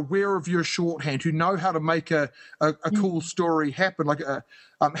are aware of your shorthand, who know how to make a cool story happen? Like,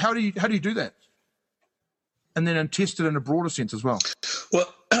 how do you do that? And then test it in a broader sense as well.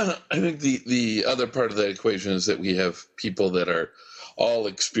 Well, I think the other part of that equation is that we have people that are all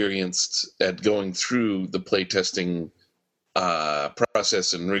experienced at going through the playtesting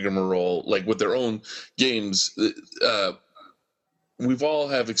process and rigmarole, like with their own games. We've all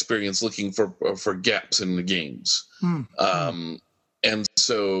have experience looking for gaps in the games, and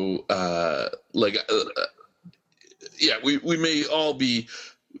so we may all be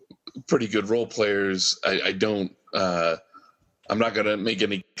pretty good role players. I don't. I'm not going to make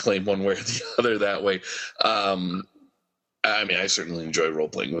any claim one way or the other that way. I mean, I certainly enjoy role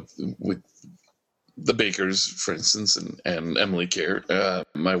playing with the Bakers, for instance, and Emily Kerr,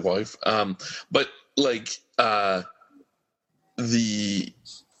 my wife. But like we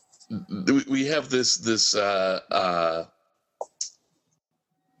have this.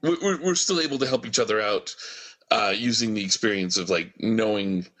 We're still able to help each other out using the experience of like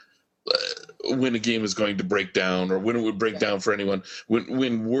knowing when a game is going to break down, or when it would break down for anyone.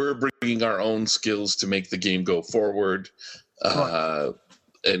 When we're bringing our own skills to make the game go forward.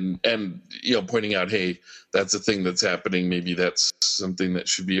 And pointing out, hey, that's a thing that's happening. Maybe that's something that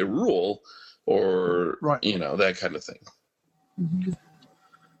should be a rule, or that kind of thing.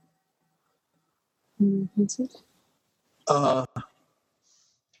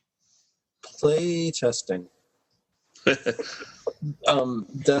 Play testing.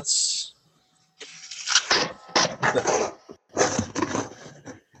 That's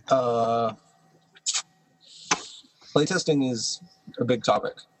playtesting is a big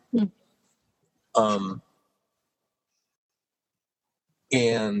topic.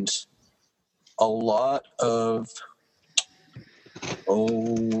 and a lot of,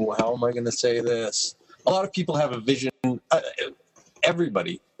 how am I going to say this? A lot of people have a vision.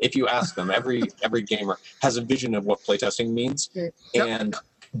 Everybody, if you ask them, every gamer has a vision of what playtesting means. Yep. And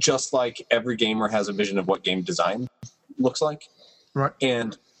just like every gamer has a vision of what game design looks like. Right.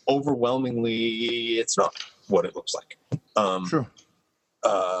 And overwhelmingly, it's not what it looks like. Sure.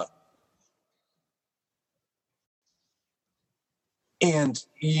 And,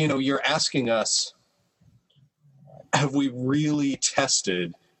 you're asking us, have we really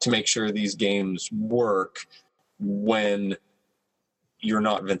tested to make sure these games work when you're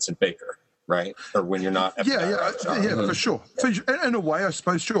not Vincent Baker, right? Or when you're not... Yeah, for sure. In a way, I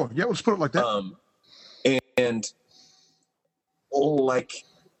suppose, sure. Yeah, let's put it like that. And, like,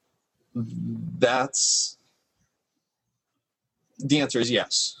 that's... The answer is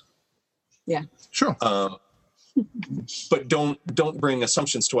yes. Yeah. Sure. But don't bring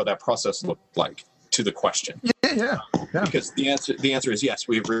assumptions to what that process looked like to the question. Yeah. Because the answer is yes,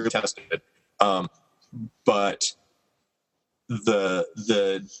 we've retested it. But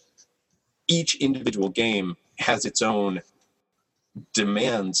the each individual game has its own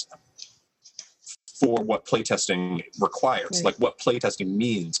demands for what playtesting requires. Right. Like what playtesting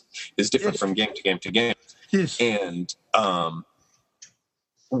means is different from game to game to game. Yes. And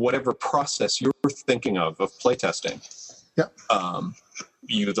whatever process you're thinking of playtesting,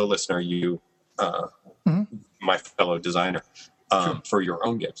 you, the listener, you, my fellow designer, for your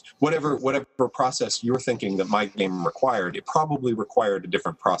own games, whatever process you're thinking that my game required, it probably required a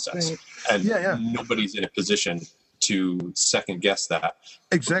different process, right. and nobody's in a position to second guess that.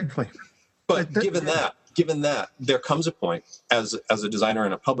 Exactly. But given that, there comes a point as a designer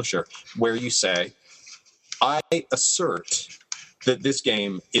and a publisher where you say, I assert that this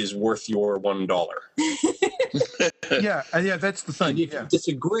game is worth your $1. Yeah, that's the thing. And if you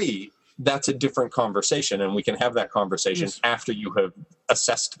disagree, that's a different conversation, and we can have that conversation after you have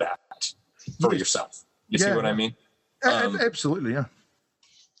assessed that for yourself. You see what I mean? Absolutely, yeah.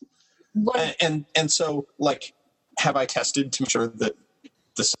 And so, like, have I tested to make sure that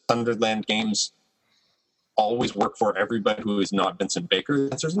the Sunderland games always work for everybody who is not Vincent Baker?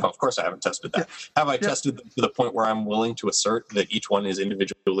 The answer is no. Of course I haven't tested that. Have I tested them to the point where I'm willing to assert that each one is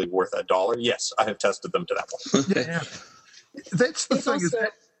individually worth $1? Yes, I have tested them to that point. Yeah. That's the thing. Also,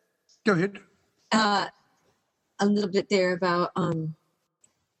 go ahead. A little bit there about the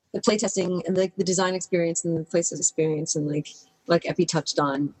playtesting and the design experience and the playtest experience, and like Epi touched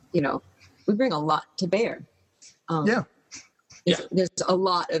on, we bring a lot to bear. There's a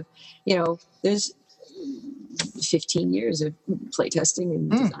lot of, there's 15 years of playtesting and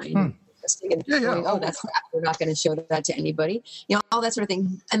design and testing and going, that's crap, we're not going to show that to anybody, all that sort of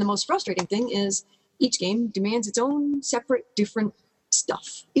thing. And the most frustrating thing is each game demands its own separate, different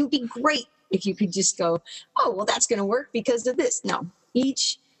stuff. It would be great if you could just go, oh, well, that's going to work because of this. No,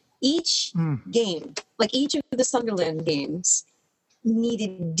 each game, like each of the Sunderland games,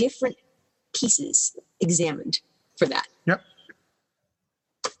 needed different pieces examined for that. Yep.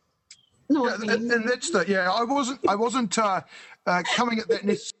 No, and that's I wasn't coming at that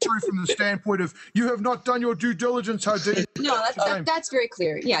necessarily from the standpoint of you have not done your due diligence. How do you? No, that's very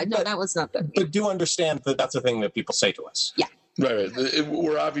clear. Yeah, no, that was not the. But do understand that that's a thing that people say to us. Yeah. Right.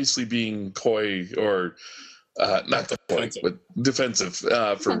 We're obviously being coy or not coy, but defensive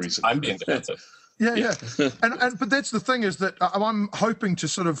for a reason. I'm being defensive. Yeah. But that's the thing is that I'm hoping to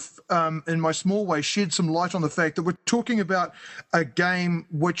sort of, in my small way, shed some light on the fact that we're talking about a game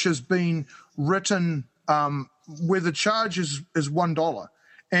which has been written where the charge is $1.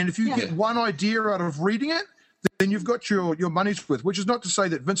 And if you get one idea out of reading it, then you've got your money's worth, which is not to say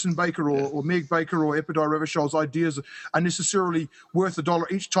that Vincent Baker or Meg Baker or Epidai Ravichal's ideas are necessarily worth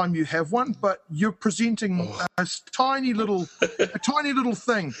 $1 each time you have one, but you're presenting a tiny little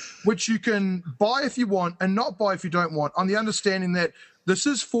thing which you can buy if you want and not buy if you don't want, on the understanding that this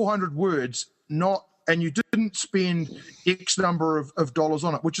is 400 words, and you didn't spend X number of dollars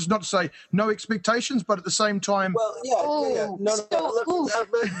on it, which is not to say no expectations, but at the same time... Well,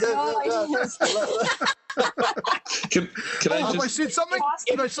 Can I Have I just... said something?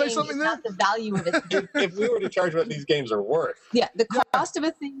 Did I say something there? Not the value of it. if we were to charge what these games are worth... Yeah, the cost of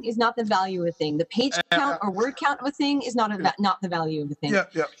a thing is not the value of a thing. The page count or word count of a thing is not the value of a thing.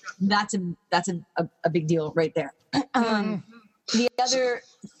 Yeah. That's a big deal right there. The other...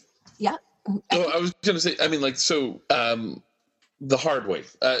 Yeah. I was going to say, the hard way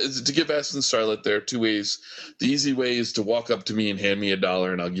is to give Aston Starlet, there are two ways. The easy way is to walk up to me and hand me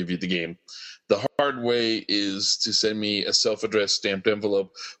 $1 and I'll give you the game. The hard way is to send me a self-addressed stamped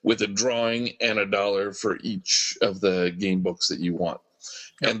envelope with a drawing and $1 for each of the game books that you want.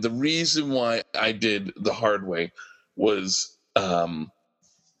 And the reason why I did the hard way was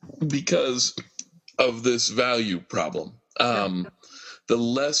because of this value problem. The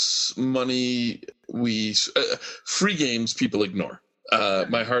less money free games people ignore.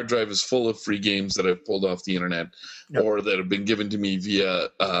 My hard drive is full of free games that I've pulled off the internet or that have been given to me via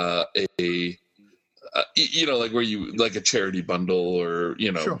like where you like a charity bundle or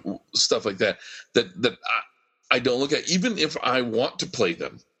stuff like that I don't look at, even if I want to play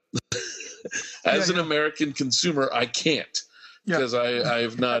them. As an American consumer, I can't because I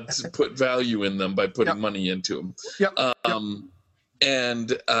have not put value in them by putting money into them.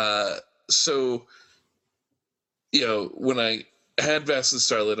 So when I had Vast and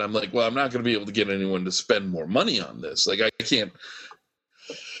Starlit, I'm like, well, I'm not going to be able to get anyone to spend more money on this. Like, I can't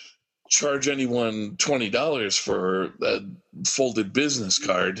charge anyone $20 for a folded business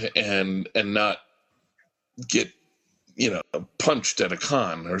card and not get punched at a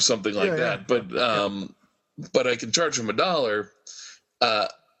con or something like that. But I can charge them $1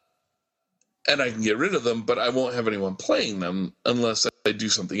 and I can get rid of them, but I won't have anyone playing them unless I do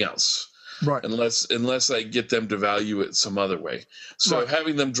something else. Right. Unless I get them to value it some other way. So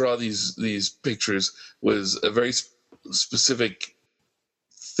having them draw these pictures was a very specific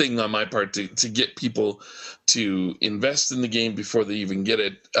thing on my part to get people to invest in the game before they even get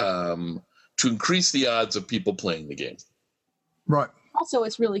it, to increase the odds of people playing the game. Right. Also,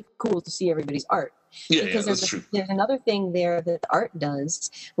 it's really cool to see everybody's art. Because that's true. There's another thing there that the art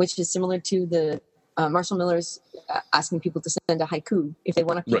does, which is similar to the Marshall Miller's asking people to send a haiku if they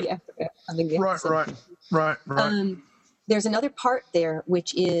want a PDF. Right. There's another part there,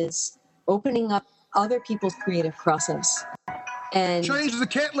 which is opening up other people's creative process. And change the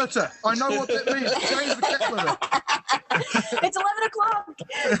cat litter. I know what that means. Change the cat litter. It's 11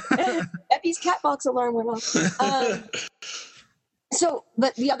 o'clock. Epi's cat box alarm went off.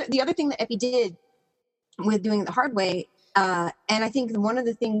 But the other thing that Epi did with doing it the hard way, and I think one of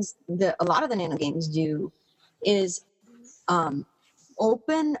the things that a lot of the nano games do is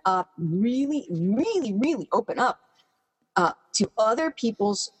open up, really, really, really open up to other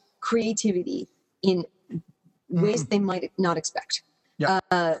people's creativity in ways they might not expect.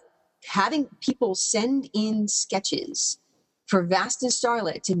 Having people send in sketches for Vast and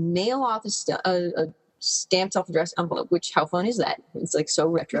Starlit to mail off a stamped self-addressed envelope, which how fun is that? It's like so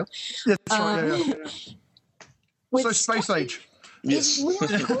retro. So space age. Yes. It's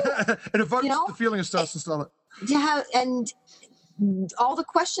really cool. It evokes the feeling of Stars and Starlit. Yeah, and all the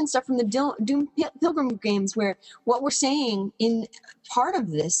question stuff from the Doom Pilgrim games, where what we're saying in part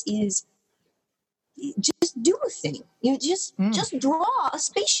of this is just do a thing. Just draw a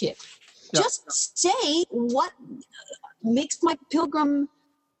spaceship. Just say what makes my pilgrim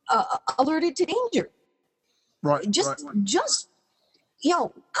alerted to danger. Right. Just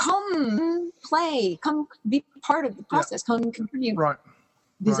come play, come be part of the process, come contribute,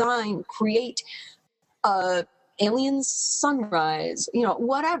 design, create alien sunrise,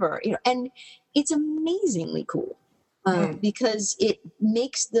 whatever, and it's amazingly cool because it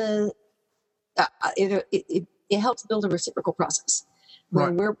makes it helps build a reciprocal process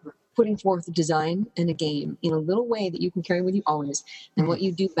where we're putting forth a design and a game in a little way that you can carry with you always, and what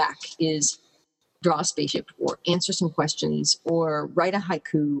you do back is draw a spaceship or answer some questions or write a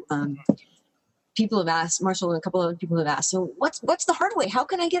haiku. People have asked, Marshall and a couple of other people have asked, so what's the hard way? How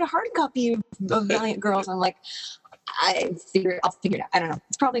can I get a hard copy of Valiant Girls? I'm like, I'll figure it out. I don't know.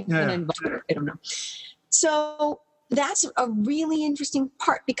 It's probably going to involve Twitter. I don't know. So that's a really interesting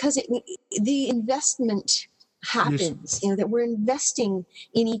part because the investment happens, that we're investing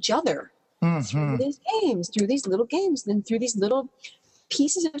in each other through these games, through these little games, and through these little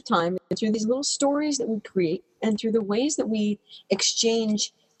pieces of time, and through these little stories that we create, and through the ways that we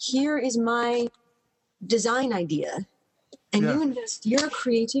exchange. Here is my design idea, and you invest your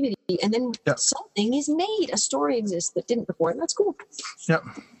creativity, and then something is made. A story exists that didn't before, and that's cool. Yep,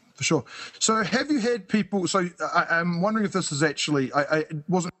 for sure. So have you had people, I'm wondering if this is actually, I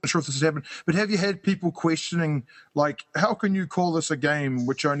wasn't sure if this has happened, but have you had people questioning, like, how can you call this a game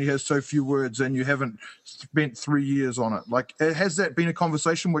which only has so few words and you haven't spent 3 years on it? Like, has that been a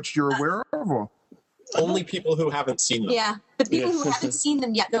conversation which you're aware of? Or? Only people who haven't seen them. Yeah, the people who haven't seen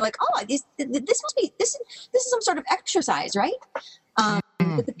them yet, they're like, oh, this must be, this is some sort of exercise, right?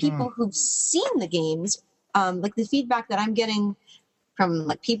 But the people who've seen the games, like the feedback that I'm getting from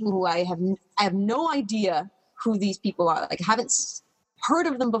like people who I have no idea who these people are, like haven't heard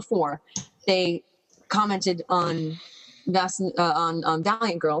of them before. They commented on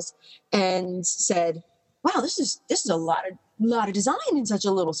Valiant Girls and said, wow, this is a lot of design in such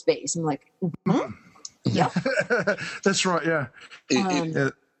a little space. I'm like, Yep. That's right. Yeah. It- Yeah.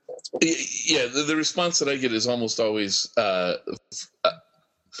 yeah, the response that I get is almost always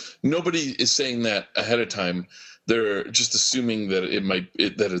nobody is saying that ahead of time. They're just assuming that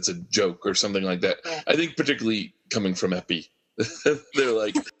that it's a joke or something like that. Yeah. I think particularly coming from Epi, they're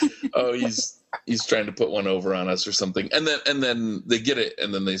like, "Oh, he's trying to put one over on us or something," and then they get it,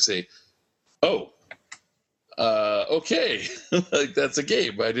 and then they say, "Oh, okay, like that's a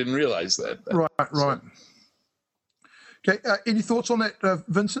game. I didn't realize that." Right. Okay. Any thoughts on that,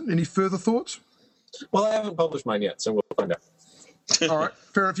 Vincent? Any further thoughts? Well, I haven't published mine yet, so we'll find out. All right.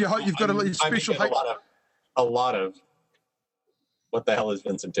 Fair enough. You've got a special I get a lot of what the hell is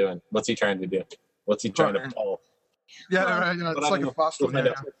Vincent doing? What's he trying to do? What's he trying to pull? Yeah, But it's I like don't a fast know. one. We'll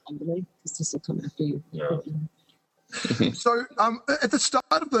Yeah. Because this will come after you. Yeah. So at the start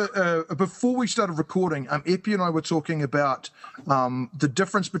of before we started recording, Epi and I were talking about the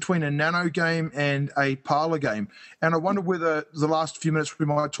difference between a nano game and a parlor game, and I wonder whether the last few minutes we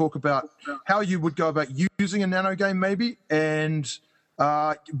might talk about how you would go about using a nano game, maybe, and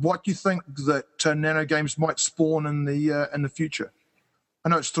what you think that nano games might spawn in the future. I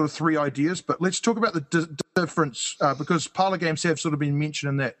know it's sort of three ideas, but let's talk about the difference because parlor games have sort of been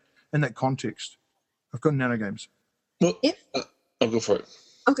mentioned in that context. I've got nano games. Well, I'll go for it.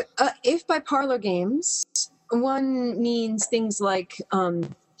 Okay. If by parlor games, one means things like, I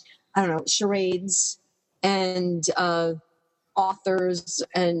don't know, charades and authors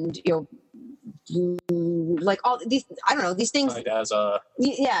and, like all these, I don't know, these things. As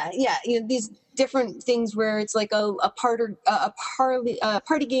Yeah. These different things where it's like a party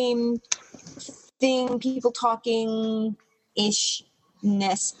game thing, people talking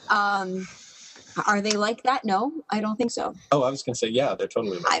ishness. Are they like that? No, I don't think so. oh, I was going to say, yeah, they're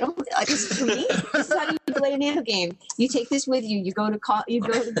totally. I don't. For me, this is how you play a nano game. You take this with you. You go to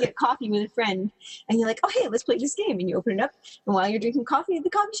get coffee with a friend, and you're like, "Oh, hey, let's play this game." And you open it up, and while you're drinking coffee at the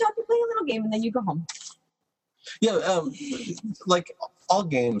coffee shop, you play a little game, and then you go home. Yeah, like all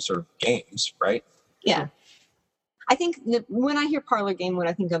games are games, right? Yeah, I think that when I hear parlor game, what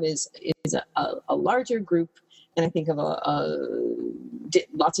I think of is a larger group, and I think of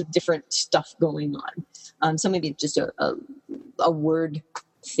lots of different stuff going on. So maybe just a word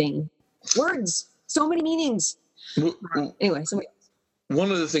thing. Words, so many meanings. Anyway, One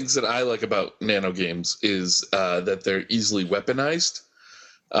of the things that I like about nano games is that they're easily weaponized.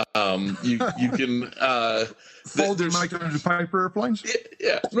 You can Fold and make it into paper airplanes.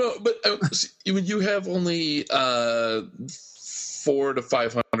 Yeah, no, but you have only 400 to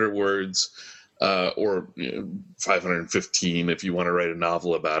 500 words. Or 515 if you want to write a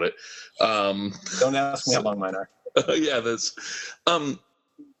novel about it. Don't ask me how long mine are. Yeah, that's. I'm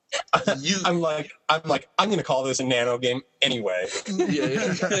going to call this a nano game anyway.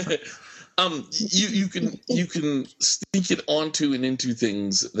 Yeah. You can sneak it onto and into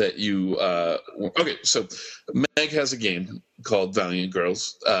things that you. Okay, so Meg has a game called Valiant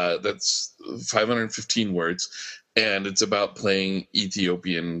Girls. That's 515 words. And it's about playing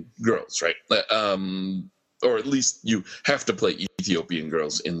Ethiopian girls, right? Or at least you have to play Ethiopian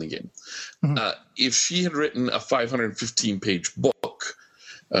girls in the game. Mm-hmm. If she had written a 515-page book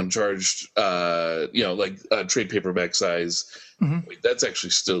and charged, like a trade paperback size, that's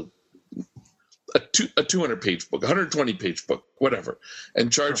actually still a 200-page book, 120-page book, whatever,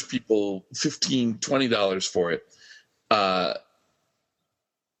 and charged people $15, $20 for it.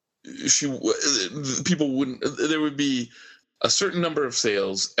 People wouldn't. There would be a certain number of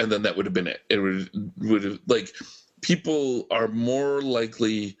sales, and then that would have been it. It would have, like, people are more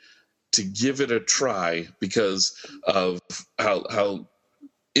likely to give it a try because of how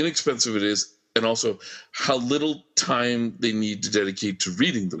inexpensive it is, and also how little time they need to dedicate to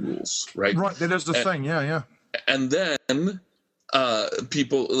reading the rules. Right. Right. That is the thing. Yeah. And then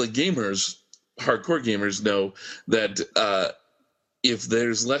people like gamers, hardcore gamers, know that. If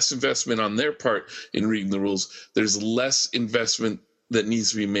there's less investment on their part in reading the rules, there's less investment that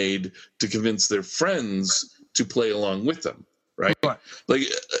needs to be made to convince their friends to play along with them, right? Like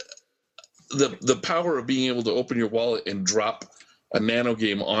the power of being able to open your wallet and drop a nano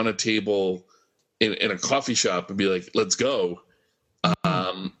game on a table in a coffee shop and be like, let's go,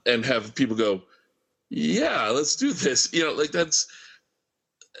 and have people go, yeah, let's do this. Like that's...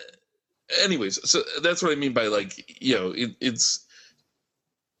 Anyways, so that's what I mean by, like,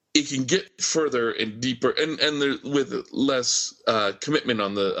 it can get further and deeper, and there, with less commitment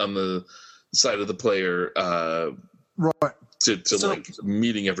on the side of the player, right? To like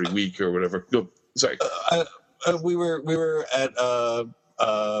meeting every week or whatever. Go, sorry. We were at a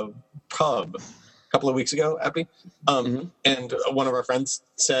pub a couple of weeks ago, Epi, and one of our friends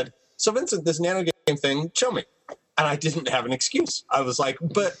said, "So Vincent, this nano game working thing. Show me. And I didn't have an excuse. I was like,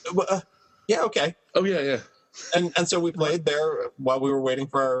 yeah, okay. Oh yeah. And so we played there while we were waiting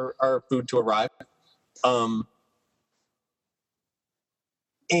for our food to arrive. And,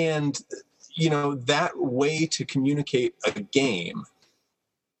 that way to communicate a game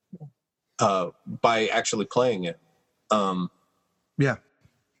by actually playing it.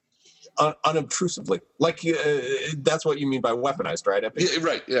 Unobtrusively. Like, that's what you mean by weaponized, right, Epi? Yeah,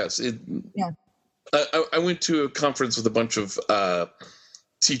 right, yes. Yeah. I went to a conference with a bunch of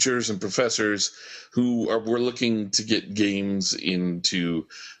teachers and professors who were looking to get games into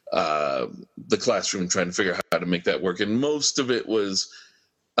the classroom, trying to figure out how to make that work. And most of it was,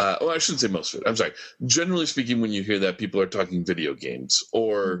 I shouldn't say most of it. I'm sorry. Generally speaking, when you hear that, people are talking video games,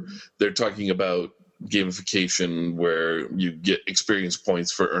 or they're talking about gamification where you get experience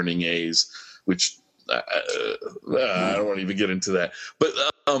points for earning A's, which I don't want to even get into that. But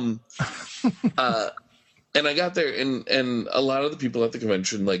and I got there, and a lot of the people at the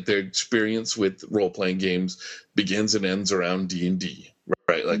convention, like, their experience with role-playing games begins and ends around D&D,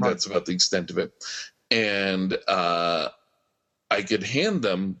 right? Like, that's about the extent of it. And I could hand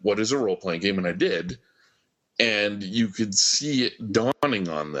them what is a role-playing game, and I did, and you could see it dawning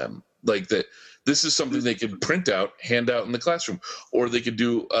on them, like, that this is something they could print out, hand out in the classroom, or they could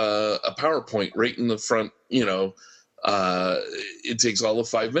do a PowerPoint right in the front. It takes all of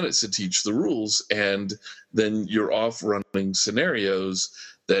 5 minutes to teach the rules, and then you're off running scenarios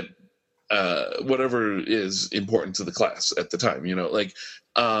that whatever is important to the class at the time.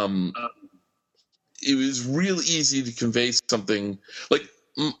 It was real easy to convey something. Like,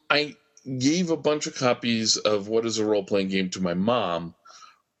 I gave a bunch of copies of What is a Role-Playing Game to my mom,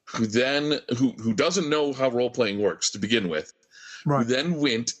 who doesn't know how role-playing works to begin with, who then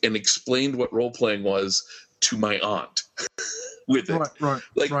went and explained what role-playing was to my aunt with it.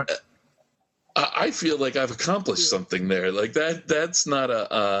 I feel like I've accomplished something there. Like, that's not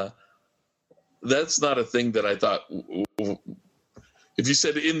a thing that I thought. If you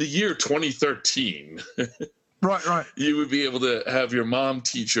said in the year 2013, right, you would be able to have your mom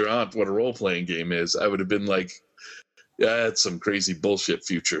teach your aunt what a role-playing game is, I would have been like, that's some crazy bullshit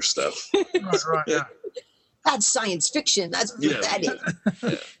future stuff. right, yeah. That's science fiction. That's what that is.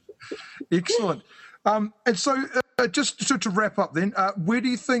 Yeah. Excellent. And so, just to wrap up then, where do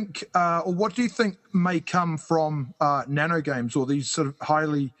you think, or what do you think may come from nano games, or these sort of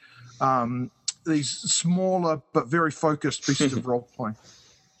highly, these smaller but very focused pieces of role playing?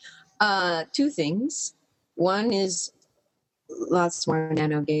 Two things. One is lots more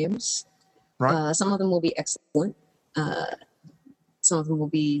nano games. Right. Some of them will be excellent. Some of them will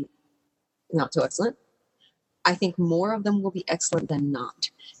be not so excellent. I think more of them will be excellent than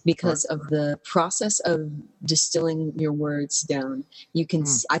not, because of the process of distilling your words down. You can,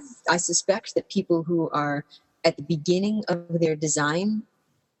 I suspect that people who are at the beginning of their design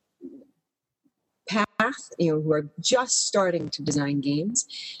path, who are just starting to design games,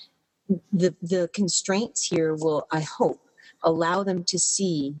 the constraints here will, I hope, allow them to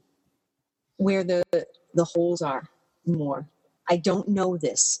see where the holes are more. I don't know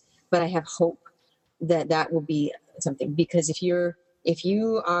this, but I have hope that will be something, because if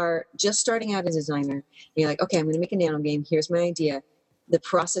you are just starting out as a designer, you're like, okay, I'm going to make a nano game. Here's my idea. The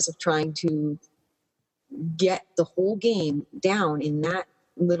process of trying to get the whole game down in that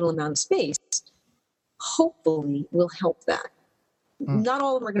little amount of space, hopefully will help that. Not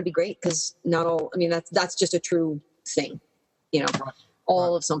all of them are going to be great, because not all, I mean, that's just a true thing.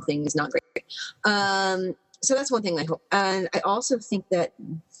 All of something is not great. So that's one thing I hope. And I also think that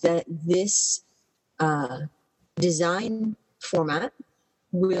this design format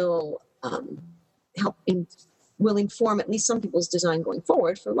will will inform at least some people's design going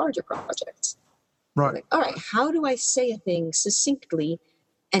forward for larger projects. Right. Like, all right, how do I say a thing succinctly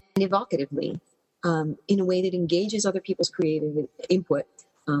and evocatively in a way that engages other people's creative input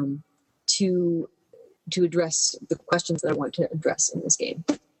to address the questions that I want to address in this game?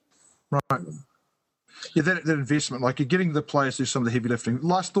 Right. Yeah, that investment, like you're getting the players to do some of the heavy lifting.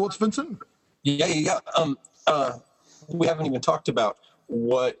 Last thoughts, Vincent? Yeah. We haven't even talked about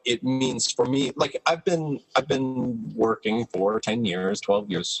what it means for me. Like, I've been working for 10 years, 12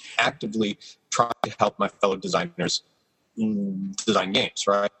 years, actively trying to help my fellow designers design games,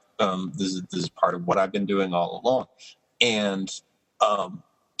 right? This is part of what I've been doing all along. And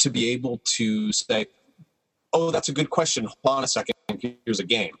to be able to say, oh, that's a good question. Hold on a second. Here's a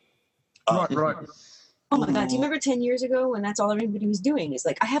game. Right. Oh my God. Do you remember 10 years ago when that's all everybody was doing? It's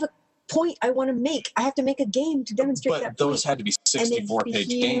like, I have a point I want to make. I have to make a game to demonstrate that point. But those had to be 64-page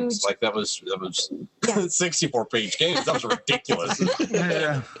games. Like, that was 64-page games. That was ridiculous.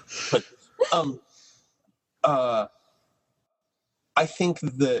 Yeah. But I think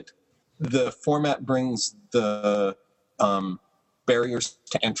that the format brings the barriers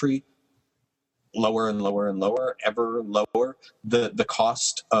to entry lower and lower and lower, ever lower. The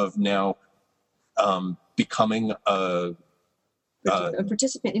cost of now becoming a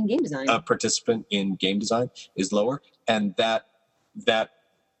participant in game design. A participant in game design is lower, and that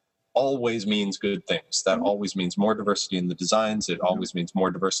always means good things. That always means more diversity in the designs. It always means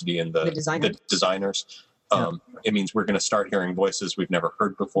more diversity in the designers. It means we're going to start hearing voices we've never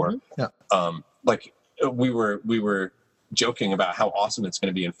heard before. Like we were joking about how awesome it's going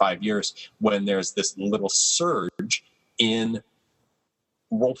to be in 5 years when there's this little surge in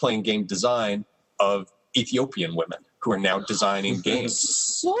role-playing game design of Ethiopian women who are now designing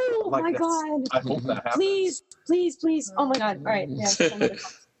games. Oh my God! I hope that happens. Please! Oh my God! All right,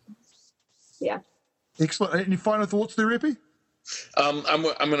 yeah. Excellent. Any final thoughts there, Epi? I'm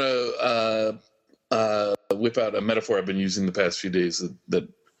gonna whip out a metaphor I've been using the past few days that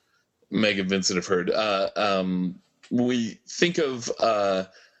Meg and Vincent have heard. When we think of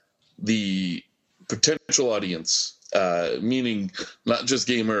the potential audience, meaning not just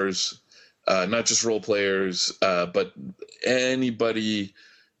gamers, not just role players, but anybody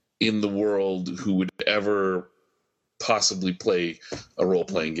in the world who would ever possibly play a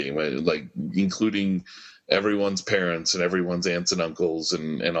role-playing game, like including everyone's parents and everyone's aunts and uncles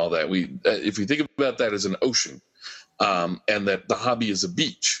and all that. If we think about that as an ocean, and that the hobby is a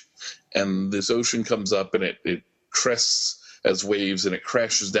beach, and this ocean comes up and it crests as waves and it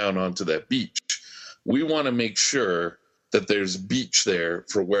crashes down onto that beach, we want to make sure that there's beach there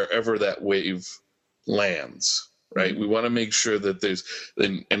for wherever that wave lands, right? We want to make sure that there's,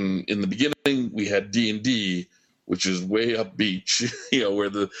 and in the beginning we had D&D, which is way up beach, where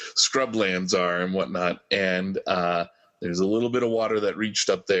the scrublands are and whatnot. And there's a little bit of water that reached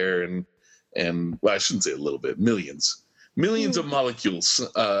up there, and well, I shouldn't say a little bit, millions of molecules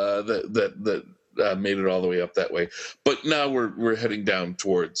that made it all the way up that way. But now we're heading down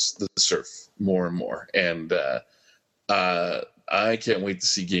towards the surf more and more, and I can't wait to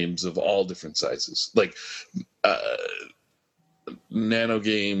see games of all different sizes, like nano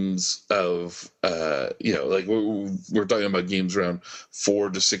games of like we're talking about games around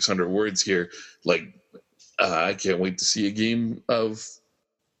 400 to 600 words here. Like I can't wait to see a game of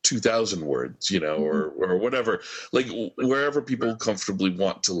 2,000 words, or whatever, like wherever people comfortably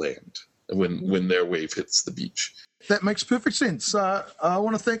want to land when their wave hits the beach. That makes perfect sense. I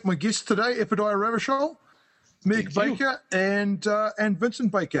want to thank my guests today, Epidiah Ravachol, Meg Baker, and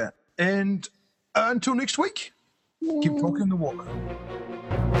Vincent Baker. And until next week, keep talking the walk.